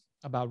while,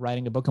 about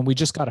writing a book, and we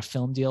just got a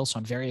film deal. So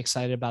I'm very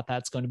excited about that.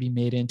 It's going to be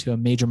made into a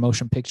major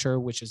motion picture,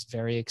 which is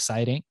very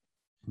exciting.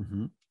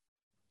 Mm-hmm.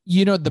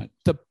 You know,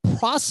 the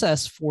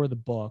process for the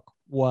book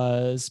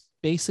was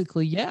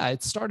basically,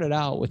 it started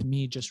out with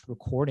me just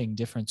recording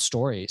different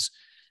stories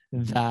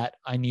that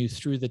I knew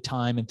through the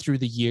time and through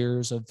the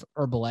years of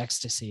herbal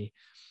ecstasy,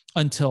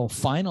 until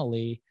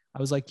finally I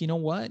was like, you know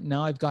what?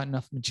 Now I've got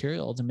enough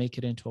material to make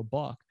it into a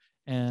book.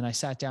 And I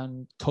sat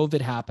down,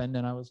 COVID happened,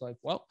 and I was like,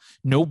 well,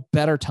 no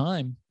better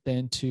time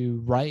than to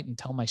write and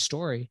tell my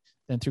story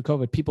than through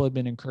COVID. People have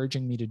been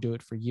encouraging me to do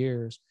it for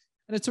years.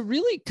 And it's a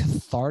really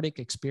cathartic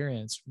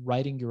experience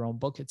writing your own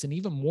book. It's an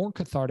even more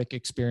cathartic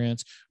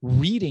experience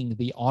reading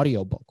the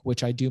audiobook,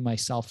 which I do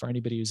myself for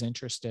anybody who's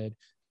interested.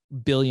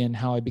 Billion: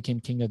 How I Became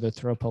King of the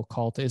Thrill Pill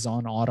Cult is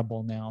on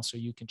Audible now, so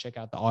you can check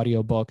out the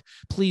audiobook.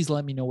 Please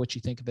let me know what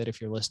you think of it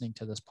if you're listening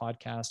to this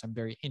podcast. I'm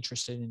very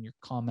interested in your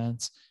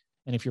comments.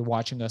 And if you're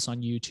watching us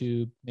on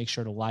YouTube, make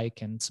sure to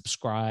like and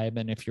subscribe.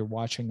 And if you're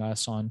watching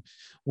us on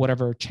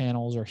whatever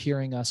channels or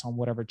hearing us on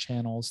whatever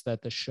channels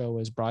that the show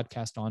is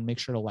broadcast on, make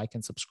sure to like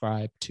and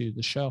subscribe to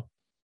the show.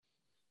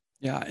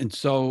 Yeah. And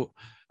so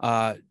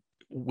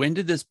when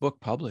did this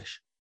book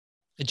publish?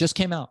 It just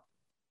came out.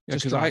 Yeah,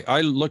 because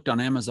I looked on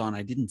Amazon.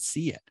 I didn't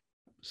see it.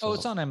 So. Oh,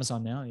 it's on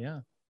Amazon now. Yeah.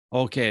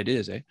 Okay, it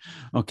is.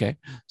 Okay.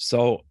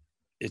 So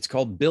it's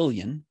called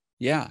Billion.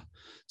 Yeah.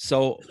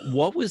 So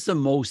what was the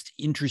most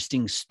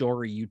interesting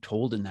story you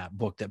told in that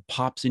book that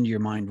pops into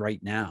your mind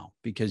right now?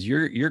 Because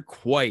you're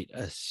quite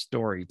a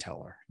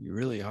storyteller. You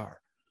really are.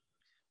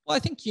 Well, I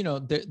think, you know,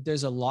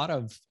 there's a lot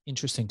of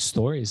interesting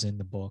stories in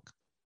the book.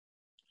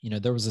 You know,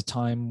 there was a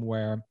time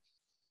where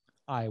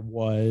I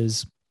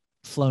was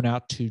flown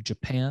out to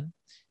Japan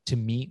to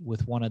meet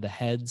with one of the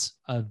heads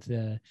of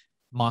the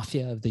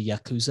mafia, of the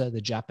Yakuza, the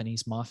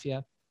Japanese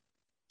mafia.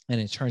 And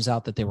it turns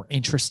out that they were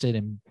interested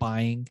in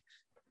buying,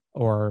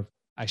 or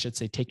I should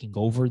say taking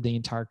over, the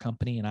entire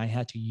company. And I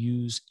had to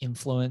use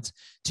influence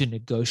to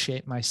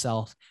negotiate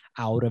myself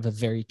out of a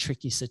very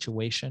tricky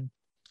situation.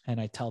 And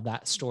I tell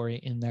that story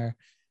in there.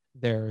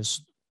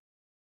 There's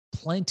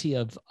plenty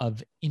of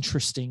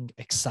interesting,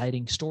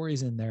 exciting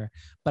stories in there,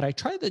 but I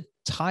try to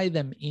tie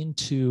them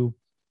into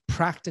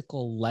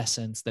practical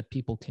lessons that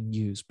people can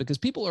use, because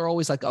people are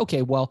always like,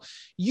 okay, well,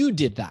 you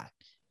did that.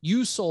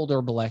 You sold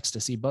herbal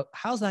ecstasy, but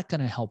how's that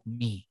going to help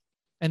me?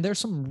 And there's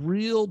some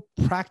real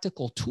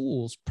practical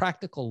tools,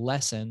 practical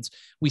lessons.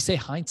 We say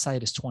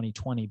hindsight is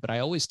 20/20, but I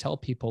always tell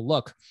people,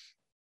 look,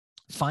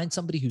 find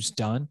somebody who's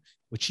done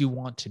what you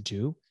want to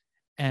do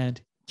and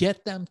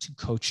get them to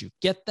coach you,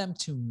 get them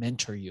to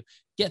mentor you,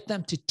 get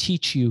them to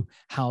teach you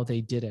how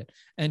they did it.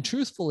 And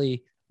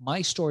truthfully,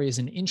 my story is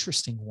an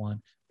interesting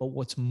one, but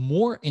what's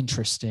more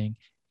interesting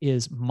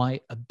is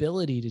my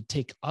ability to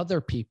take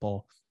other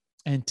people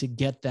and to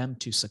get them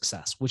to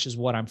success, which is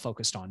what I'm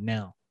focused on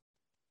now.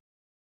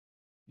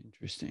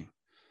 Interesting.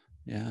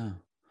 Yeah.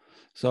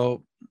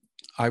 So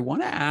I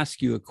want to ask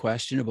you a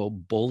question about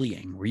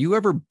bullying. Were you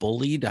ever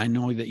bullied? I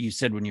know that you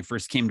said when you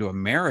first came to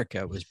America,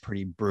 it was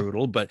pretty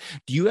brutal, but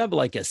do you have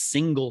like a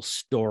single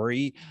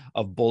story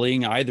of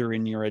bullying, either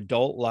in your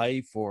adult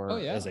life or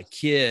as a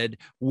kid,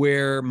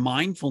 where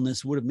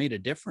mindfulness would have made a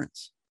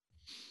difference?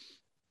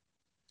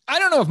 I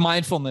don't know if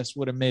mindfulness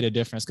would have made a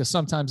difference, because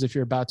sometimes if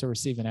you're about to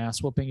receive an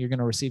ass whooping, you're going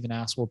to receive an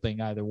ass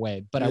whooping either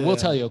way. But I will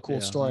tell you a cool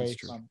story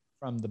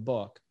from the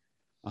book.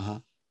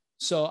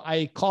 So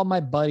I called my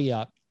buddy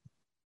up.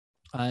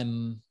 I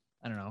don't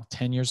know,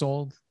 10 years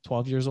old,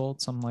 12 years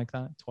old, something like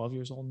that. 12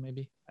 years old,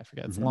 maybe. I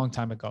forget. It's a long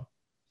time ago.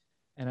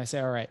 And I say,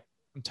 all right,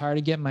 I'm tired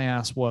of getting my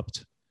ass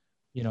whooped.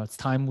 You know, it's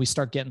time we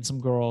start getting some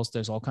girls.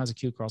 There's all kinds of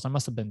cute girls. I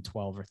must have been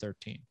 12 or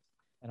 13.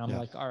 And I'm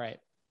like, all right,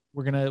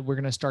 we're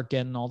going to start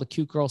getting all the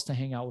cute girls to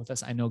hang out with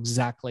us. I know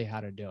exactly how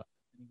to do it.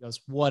 And he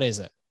goes, what is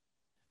it?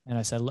 And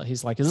I said,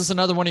 he's like, is this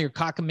another one of your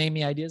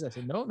cockamamie ideas? I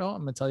said, no, I'm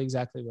going to tell you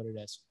exactly what it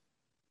is.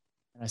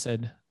 And I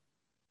said,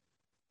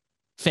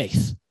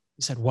 faith.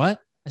 He said, what?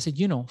 I said,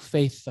 you know,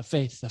 faith, the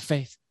faith, the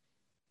faith.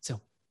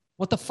 So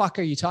what the fuck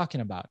are you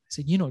talking about? I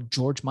said, you know,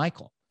 George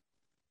Michael.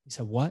 He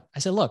said, what? I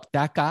said, look,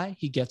 that guy,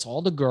 he gets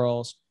all the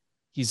girls.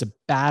 He's a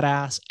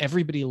badass.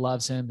 Everybody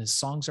loves him. His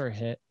songs are a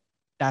hit.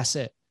 That's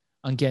it.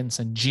 I'm getting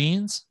some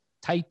jeans,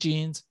 tight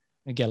jeans.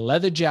 I'm going to get a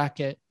leather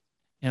jacket,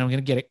 and I'm going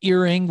to get an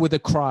earring with a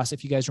cross.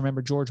 If you guys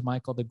remember George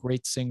Michael, the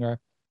great singer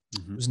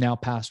who's now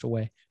passed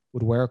away,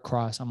 would wear a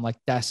cross. I'm like,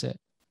 that's it.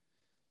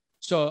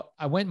 So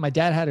I went, my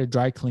dad had a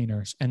dry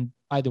cleaners. And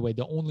by the way,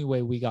 the only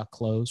way we got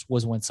clothes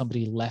was when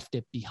somebody left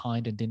it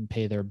behind and didn't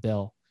pay their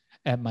bill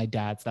at my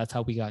dad's. That's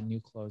how we got new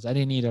clothes. I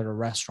didn't eat at a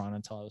restaurant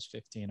until I was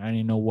 15. I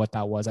didn't know what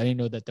that was. I didn't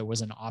know that there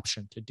was an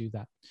option to do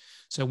that.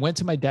 So I went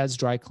to my dad's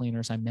dry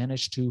cleaners. I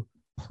managed to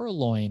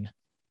purloin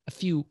a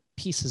few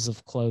pieces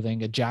of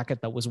clothing, a jacket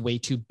that was way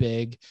too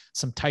big,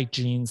 some tight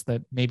jeans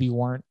that maybe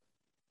weren't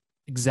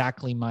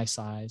exactly my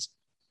size.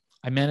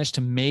 I managed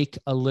to make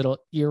a little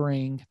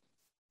earring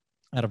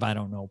out of, I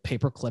don't know,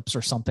 paper clips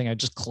or something. I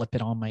just clip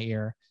it on my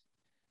ear.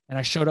 And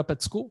I showed up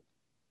at school.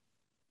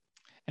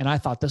 And I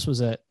thought this was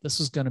it. This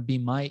was going to be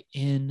my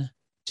in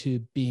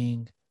to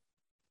being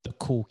the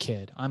cool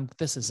kid.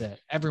 This is it.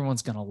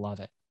 Everyone's going to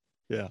love it.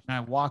 Yeah. And I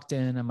walked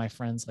in and my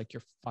friend's like,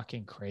 you're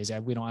fucking crazy. I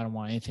don't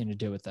want anything to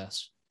do with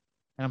this.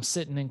 And I'm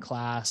sitting in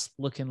class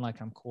looking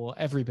like I'm cool.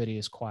 Everybody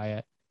is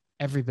quiet.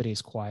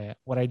 Everybody's quiet.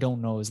 What I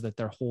don't know is that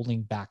they're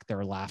holding back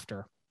their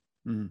laughter.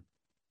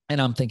 And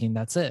I'm thinking,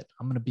 that's it.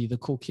 I'm going to be the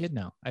cool kid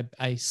now.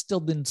 I still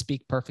didn't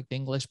speak perfect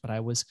English, but I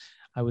was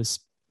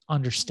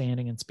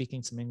understanding and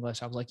speaking some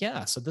English. I was like,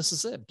 yeah, so this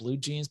is it. Blue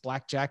jeans,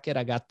 black jacket.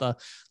 I got the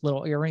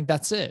little earring.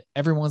 That's it.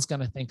 Everyone's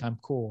going to think I'm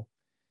cool.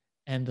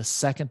 And the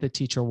second the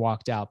teacher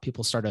walked out,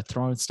 people started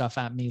throwing stuff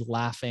at me,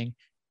 laughing.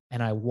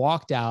 And I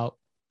walked out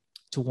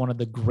to one of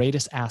the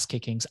greatest ass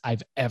kickings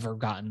I've ever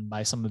gotten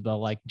by some of the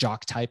like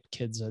jock type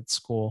kids at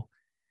school.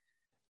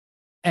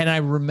 And I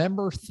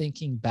remember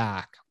thinking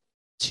back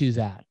to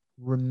that,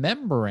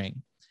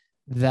 remembering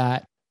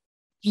that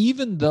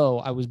even though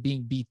I was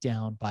being beat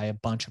down by a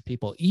bunch of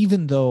people,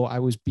 even though I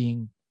was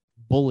being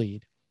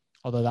bullied,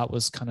 although that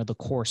was kind of the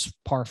course,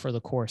 par for the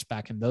course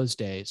back in those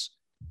days,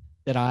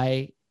 that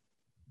I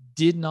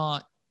did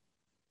not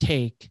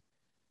take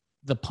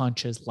the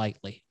punches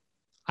lightly.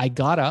 I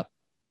got up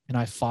and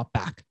I fought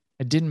back.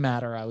 It didn't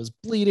matter. I was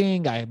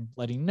bleeding. I had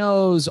bloody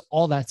nose,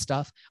 all that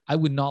stuff. I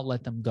would not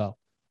let them go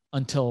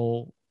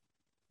until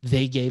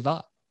they gave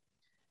up.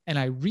 And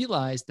I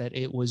realized that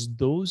it was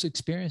those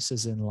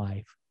experiences in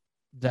life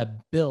that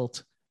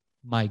built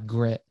my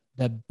grit,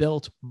 that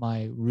built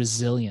my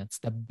resilience,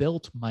 that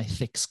built my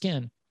thick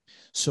skin.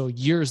 So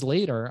years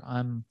later,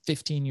 I'm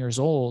 15 years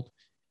old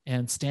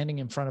and standing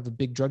in front of a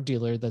big drug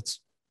dealer that's,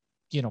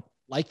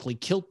 likely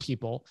killed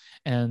people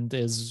and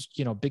is,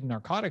 big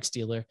narcotics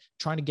dealer,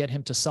 trying to get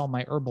him to sell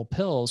my herbal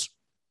pills,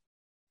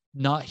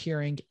 not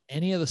hearing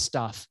any of the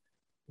stuff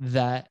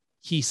that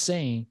he's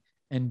saying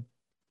and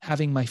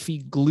having my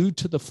feet glued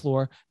to the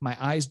floor, my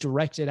eyes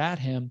directed at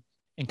him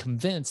and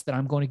convinced that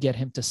I'm going to get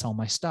him to sell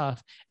my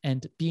stuff,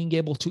 and being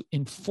able to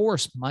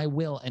enforce my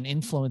will and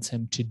influence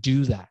him to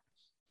do that.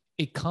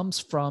 It comes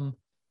from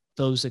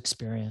those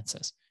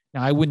experiences.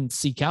 Now, I wouldn't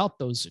seek out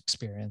those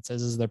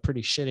experiences as they're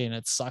pretty shitty and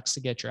it sucks to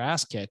get your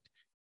ass kicked,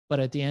 But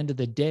at the end of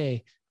the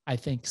day, I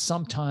think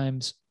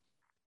sometimes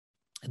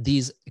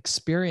these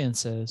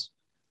experiences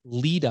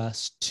lead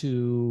us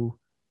to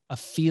a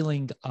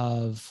feeling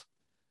of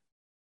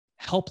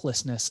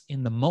helplessness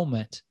in the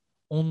moment,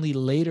 only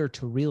later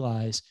to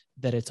realize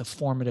that it's a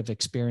formative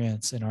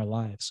experience in our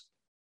lives.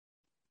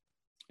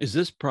 Is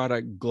this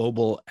product,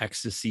 Global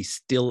Ecstasy,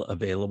 still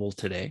available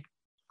today?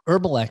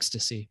 Herbal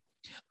Ecstasy.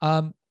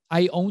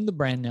 I own the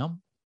brand now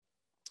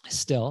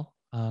still.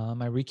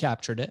 I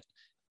recaptured it.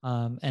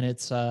 And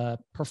it's a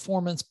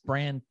performance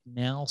brand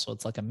now. So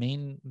it's like a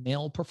main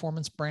male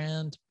performance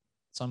brand.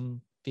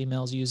 Some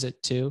females use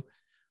it too,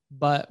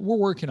 but we're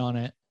working on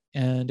it.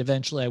 And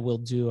eventually I will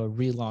do a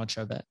relaunch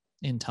of it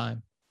in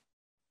time.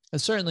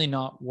 It's certainly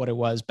not what it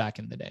was back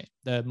in the day.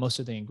 Most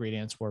of the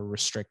ingredients were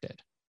restricted.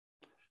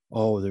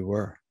 Oh, they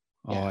were.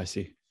 Oh, Yeah. I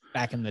see.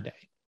 Back in the day.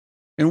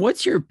 And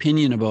what's your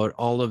opinion about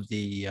all of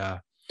the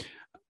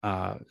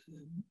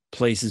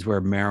places where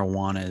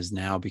marijuana is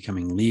now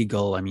becoming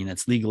legal? I mean,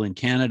 it's legal in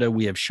Canada.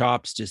 We have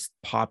shops just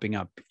popping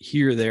up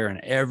here, there, and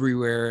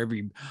everywhere.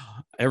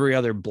 Every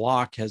other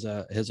block has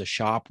a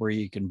shop where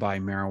you can buy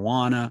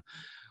marijuana.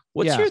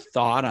 What's your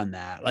thought on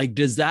that? Like,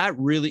 is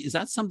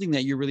that something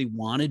that you really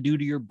want to do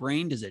to your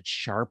brain? Does it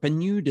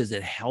sharpen you? Does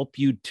it help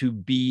you to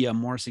be a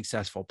more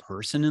successful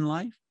person in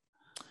life?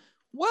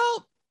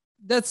 Well,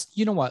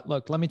 you know what?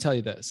 Look, let me tell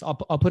you this. I'll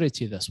put it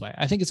to you this way.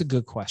 I think it's a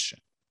good question.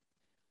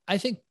 I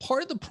think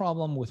part of the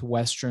problem with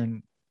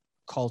Western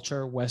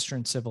culture,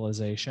 Western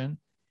civilization,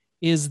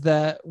 is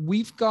that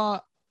we've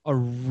got a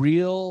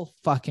real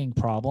fucking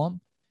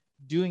problem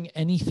doing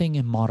anything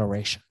in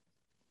moderation.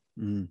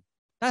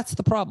 That's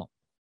the problem.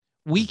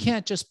 We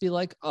can't just be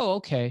like, oh,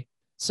 okay,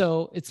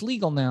 so it's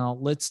legal now.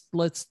 Let's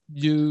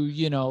do,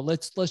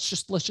 let's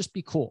just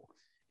be cool.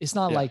 It's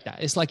not like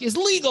that. It's like, it's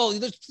legal.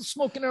 They're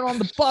smoking it on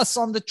the bus,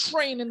 on the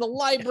train, in the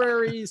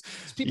libraries.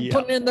 People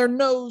putting it in their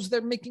nose.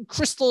 They're making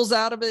crystals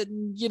out of it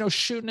and,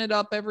 shooting it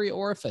up every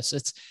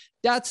orifice.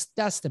 That's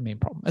the main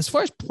problem. As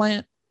far as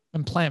plant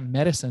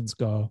medicines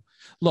go,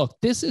 look,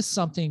 this is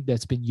something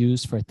that's been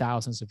used for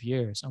thousands of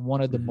years. And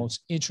one of the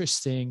most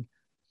interesting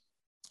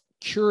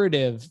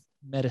curative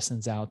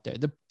medicines out there.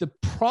 The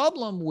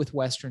problem with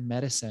Western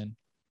medicine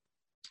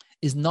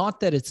is not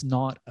that it's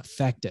not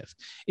effective.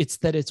 It's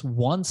that it's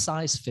one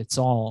size fits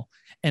all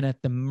and at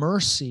the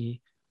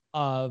mercy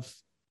of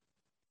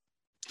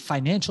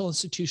financial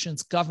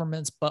institutions,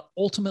 governments, but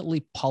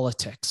ultimately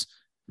politics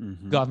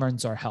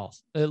governs our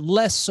health.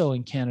 Less so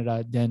in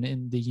Canada than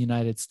in the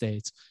United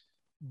States.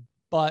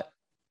 But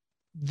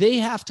they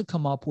have to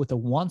come up with a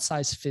one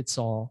size fits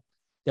all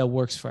that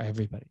works for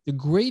everybody. The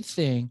great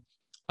thing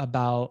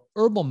about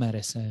herbal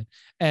medicine,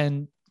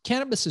 and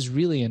cannabis is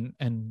really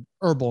an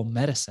herbal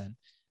medicine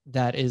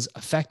that is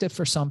effective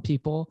for some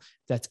people,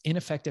 that's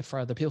ineffective for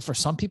other people. For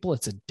some people,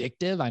 it's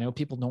addictive. I know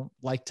people don't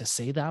like to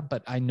say that,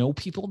 but I know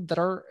people that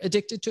are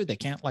addicted to it. They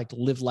can't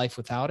live life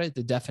without it.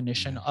 The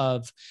definition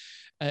of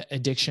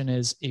addiction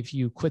is if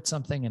you quit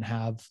something and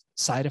have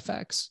side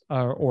effects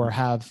or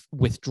have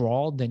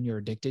withdrawal, then you're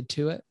addicted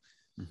to it.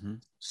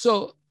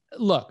 So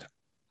look,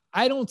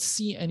 I don't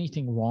see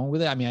anything wrong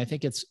with it. I mean, I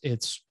think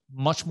it's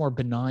much more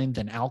benign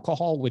than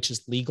alcohol, which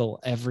is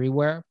legal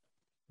everywhere.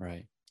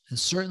 Right. And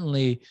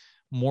certainly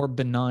more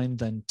benign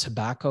than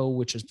tobacco,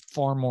 which is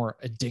far more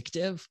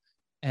addictive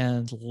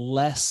and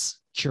less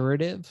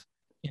curative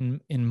in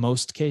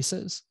most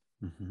cases.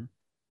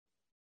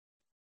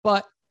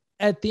 But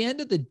at the end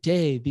of the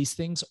day, these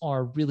things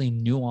are really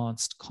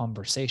nuanced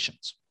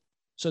conversations.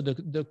 So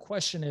the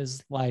question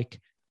is like,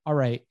 all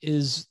right,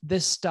 is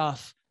this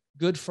stuff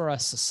good for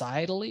us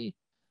societally?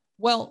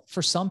 Well,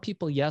 for some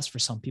people, yes. For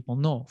some people,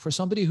 no. For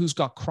somebody who's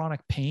got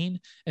chronic pain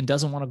and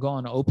doesn't want to go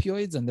on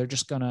opioids and they're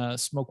just going to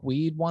smoke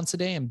weed once a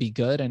day and be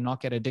good and not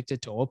get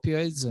addicted to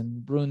opioids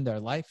and ruin their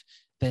life,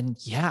 then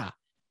yeah,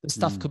 this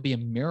stuff could be a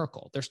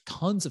miracle. There's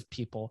tons of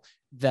people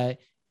that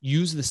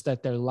use this,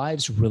 that their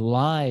lives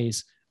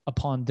relies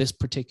upon this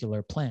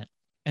particular plant.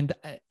 And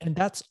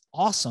that's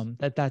awesome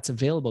that that's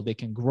available. They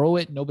can grow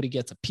it. Nobody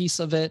gets a piece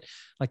of it.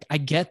 Like, I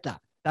get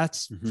that.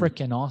 That's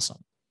freaking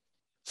awesome.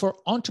 For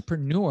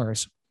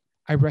entrepreneurs,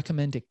 I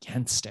recommend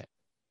against it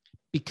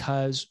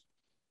because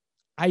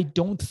I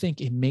don't think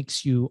it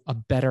makes you a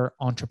better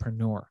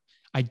entrepreneur.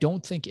 I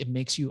don't think it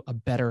makes you a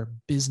better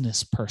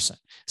business person,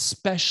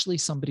 especially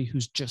somebody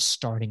who's just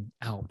starting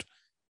out.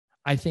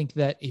 I think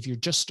that if you're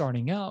just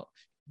starting out,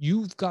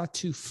 you've got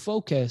to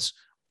focus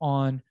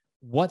on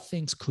what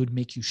things could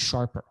make you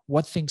sharper,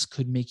 what things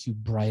could make you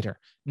brighter,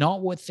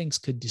 not what things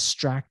could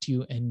distract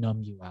you and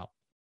numb you out.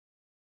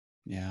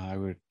 Yeah, I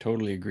would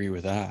totally agree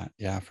with that.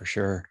 Yeah, for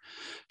sure.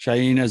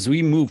 Shaheen, as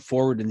we move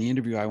forward in the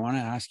interview, I want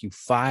to ask you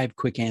 5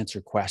 quick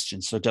answer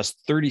questions. So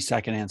just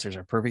 30-second answers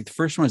are perfect. The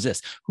first one is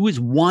this: who is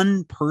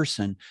one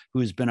person who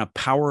has been a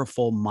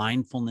powerful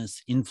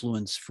mindfulness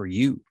influence for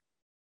you?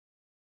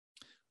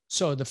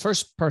 So the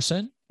first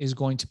person is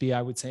going to be,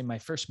 I would say, my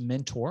first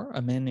mentor,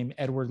 a man named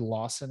Edward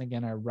Lawson.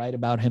 Again, I write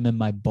about him in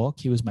my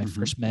book. He was my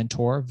first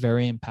mentor,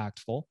 very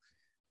impactful.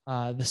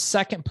 The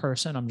second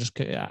person,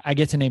 I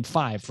get to name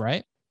 5,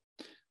 right?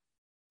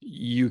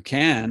 You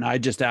can. I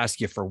just ask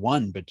you for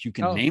one, but you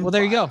can name well,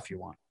 there you go. if you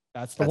want.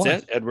 That's the That's one.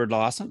 it, Edward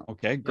Lawson.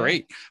 Okay,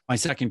 great. Yeah. My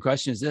second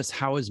question is this: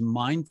 how has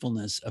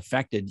mindfulness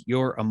affected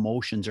your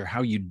emotions, or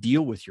how you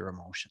deal with your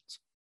emotions?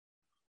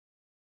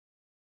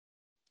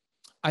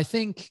 I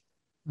think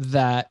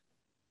that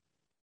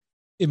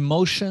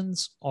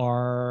emotions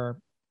are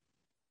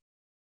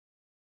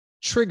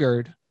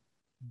triggered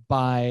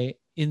by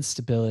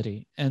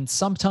instability, and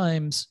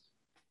sometimes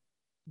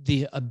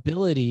the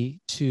ability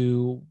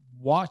to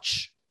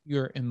watch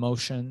your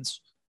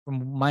emotions,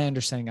 from my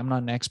understanding, I'm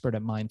not an expert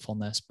at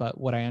mindfulness, but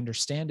what I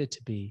understand it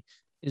to be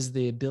is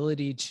the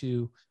ability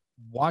to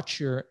watch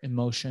your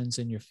emotions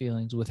and your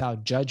feelings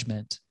without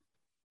judgment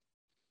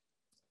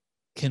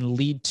can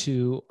lead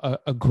to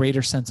a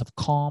greater sense of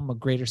calm, a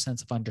greater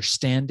sense of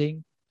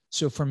understanding.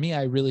 So for me,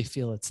 I really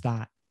feel it's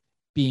that,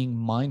 being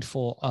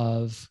mindful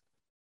of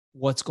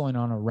what's going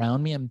on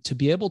around me, and to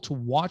be able to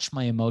watch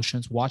my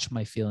emotions, watch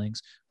my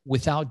feelings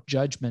without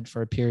judgment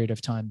for a period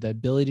of time. The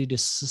ability to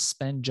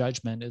suspend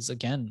judgment is,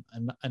 again,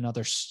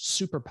 another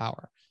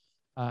superpower.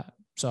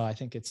 So I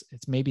think it's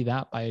maybe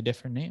that by a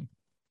different name.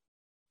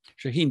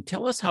 Shaheen,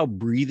 tell us how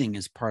breathing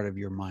is part of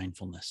your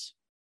mindfulness.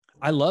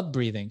 I love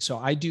breathing. So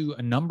I do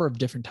a number of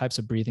different types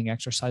of breathing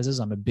exercises.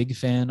 I'm a big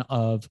fan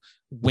of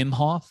Wim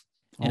Hof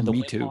and the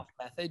Wim Hof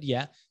method.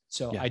 Yeah.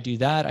 So I do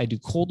that. I do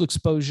cold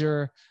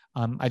exposure.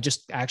 I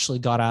just actually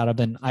got out of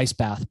an ice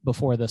bath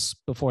before this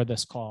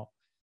call.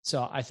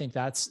 So I think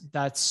that's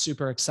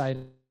super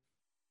exciting.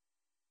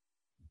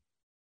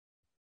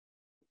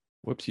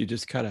 Whoops, you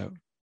just cut out.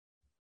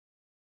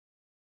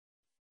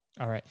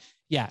 All right.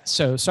 Yeah.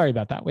 So sorry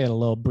about that. We had a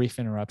little brief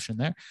interruption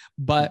there,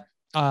 but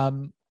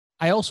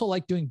I also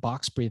like doing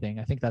box breathing.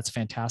 I think that's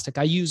fantastic.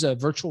 I use a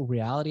virtual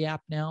reality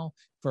app now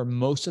for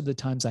most of the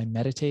times I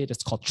meditate.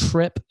 It's called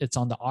Trip. It's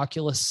on the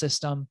Oculus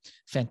system.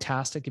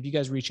 Fantastic. If you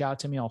guys reach out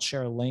to me, I'll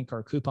share a link or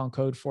a coupon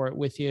code for it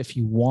with you if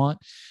you want.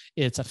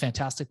 It's a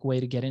fantastic way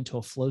to get into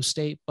a flow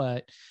state,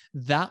 but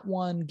that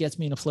one gets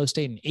me in a flow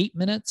state in 8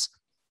 minutes.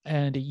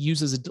 And it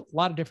uses a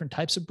lot of different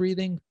types of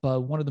breathing,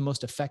 but one of the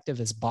most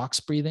effective is box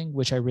breathing,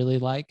 which I really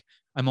like.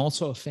 I'm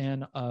also a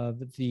fan of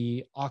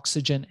the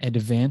Oxygen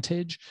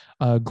Advantage,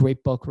 a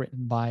great book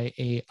written by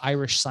an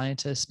Irish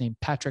scientist named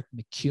Patrick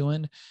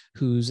McKeown,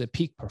 who's a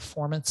peak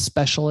performance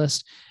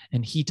specialist.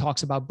 And he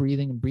talks about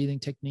breathing and breathing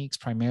techniques,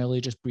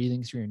 primarily just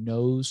breathing through your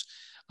nose,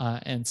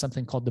 and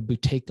something called the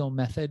Buteyko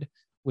method,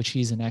 which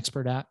he's an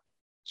expert at.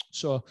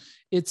 So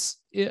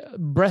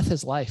breath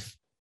is life.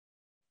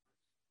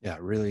 Yeah,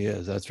 it really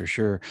is. That's for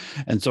sure.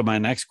 And so my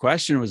next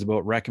question was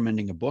about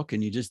recommending a book,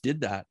 and you just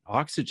did that,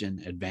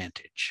 Oxygen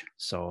Advantage.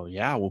 So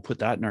yeah, we'll put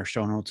that in our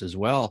show notes as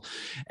well.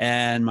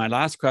 And my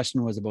last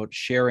question was about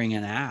sharing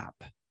an app.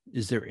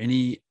 Is there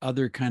any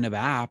other kind of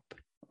app,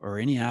 or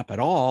any app at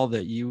all,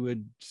 that you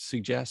would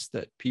suggest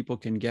that people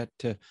can get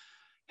to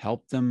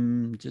help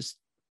them just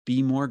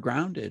be more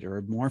grounded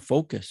or more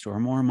focused or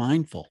more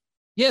mindful?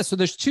 Yeah, so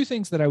there's two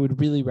things that I would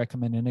really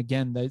recommend. And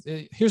again,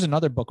 here's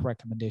another book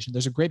recommendation.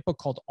 There's a great book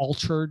called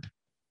Altered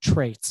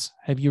Traits.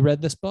 Have you read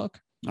this book?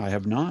 I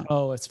have not.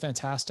 Oh, it's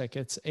fantastic.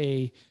 It's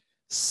a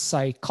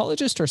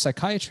psychologist or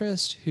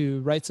psychiatrist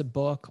who writes a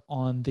book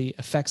on the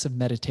effects of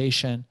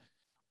meditation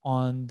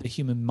on the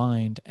human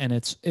mind. And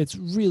it's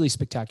really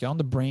spectacular, on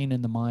the brain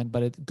and the mind,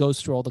 but it goes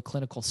through all the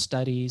clinical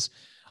studies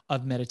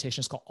of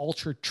meditation. It's called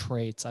Altered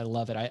Traits. I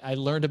love it. I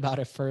learned about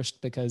it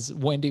first because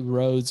Wendy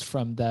Rhodes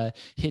from the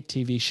hit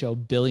TV show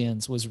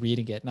Billions was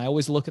reading it. And I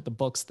always look at the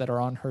books that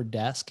are on her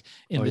desk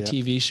in the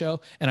TV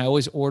show, and I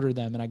always order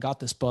them. And I got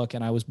this book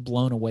and I was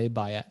blown away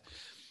by it.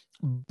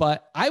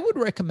 But I would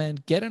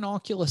recommend get an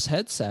Oculus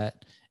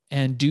headset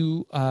and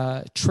do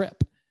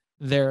Trip.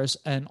 There's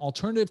an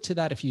alternative to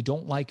that if you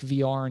don't like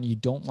VR and you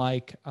don't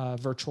like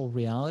virtual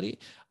reality.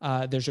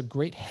 There's a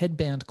great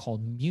headband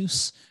called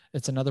Muse.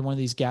 It's another one of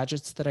these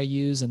gadgets that I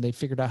use, and they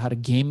figured out how to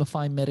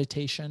gamify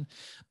meditation.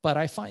 But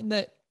I find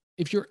that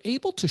if you're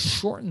able to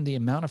shorten the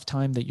amount of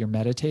time that you're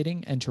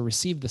meditating and to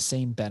receive the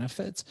same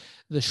benefits,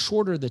 the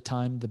shorter the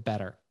time, the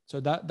better. So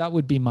that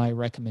would be my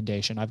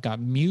recommendation. I've got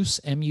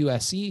Muse,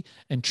 M-U-S-E,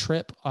 and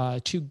Trip,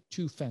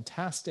 two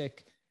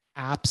fantastic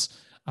apps,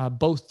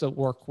 both that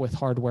work with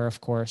hardware,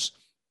 of course,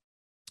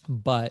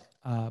 but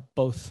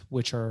both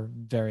which are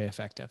very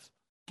effective.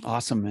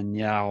 Awesome. And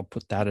yeah, I'll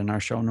put that in our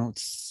show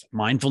notes,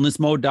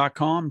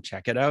 mindfulnessmode.com.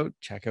 Check it out.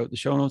 Check out the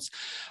show notes.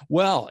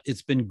 Well,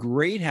 it's been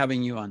great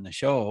having you on the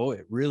show.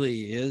 It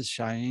really is,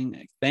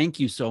 Shaheen.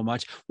 Thank you so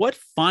much. What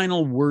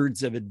final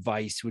words of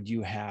advice would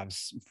you have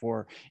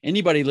for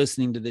anybody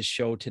listening to this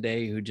show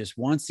today who just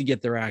wants to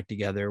get their act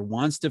together,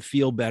 wants to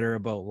feel better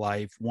about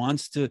life,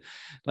 wants to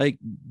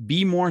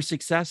be more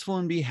successful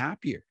and be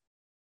happier?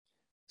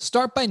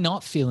 Start by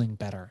not feeling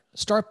better.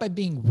 Start by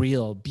being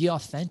real, be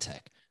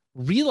authentic.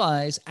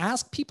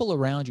 Ask people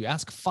around you,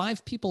 ask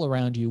 5 people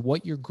around you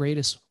what your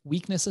greatest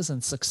weaknesses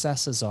and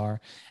successes are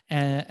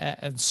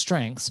and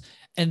strengths.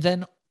 And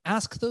then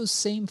ask those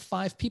same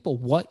 5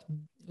 people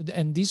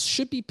and these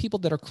should be people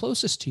that are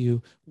closest to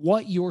you,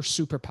 what your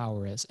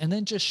superpower is. And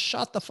then just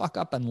shut the fuck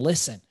up and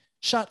listen.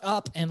 Shut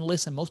up and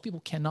listen. Most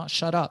people cannot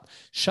shut up.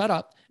 Shut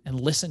up and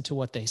listen to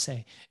what they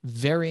say.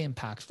 Very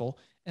impactful.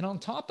 And on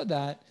top of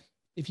that,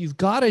 if you've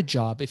got a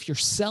job, if you're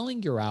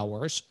selling your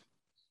hours,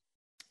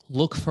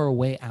 look for a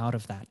way out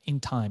of that in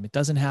time. It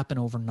doesn't happen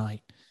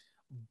overnight,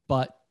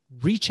 but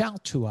reach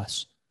out to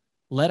us.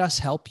 Let us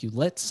help you.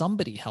 Let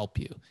somebody help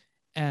you.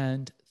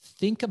 And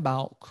think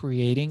about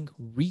creating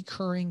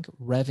recurring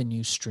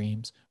revenue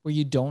streams where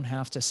you don't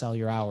have to sell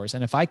your hours.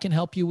 And if I can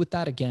help you with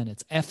that, again,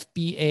 it's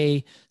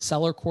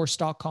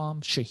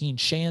fbasellercourse.com,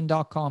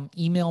 shaheenshayan.com.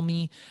 Email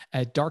me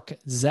at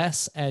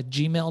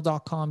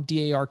darkzess@gmail.com,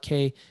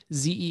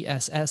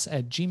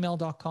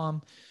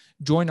 darkzess@gmail.com.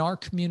 Join our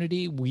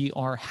community. We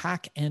are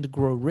Hack and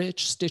Grow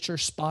Rich, Stitcher,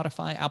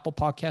 Spotify, Apple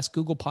Podcasts,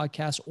 Google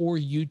Podcasts, or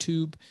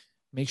YouTube.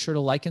 Make sure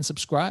to like and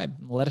subscribe.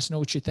 Let us know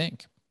what you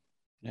think.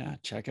 Yeah,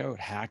 check out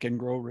Hack and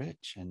Grow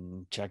Rich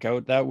and check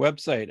out that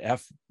website,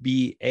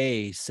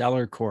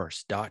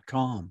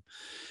 fbasellercourse.com,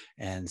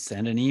 and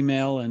send an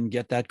email and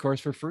get that course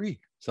for free.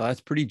 So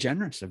that's pretty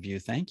generous of you.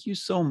 Thank you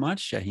so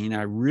much, Shaheen.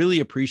 I really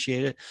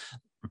appreciate it.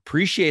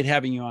 Appreciate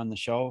having you on the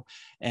show,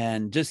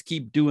 and just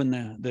keep doing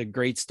the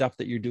great stuff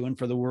that you're doing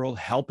for the world,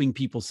 helping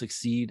people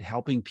succeed,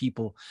 helping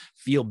people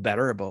feel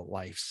better about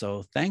life.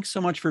 So thanks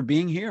so much for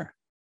being here.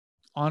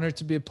 Honored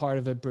to be a part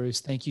of it, Bruce.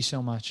 Thank you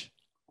so much.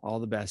 All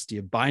the best to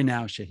you. Bye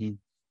now, Shaheen.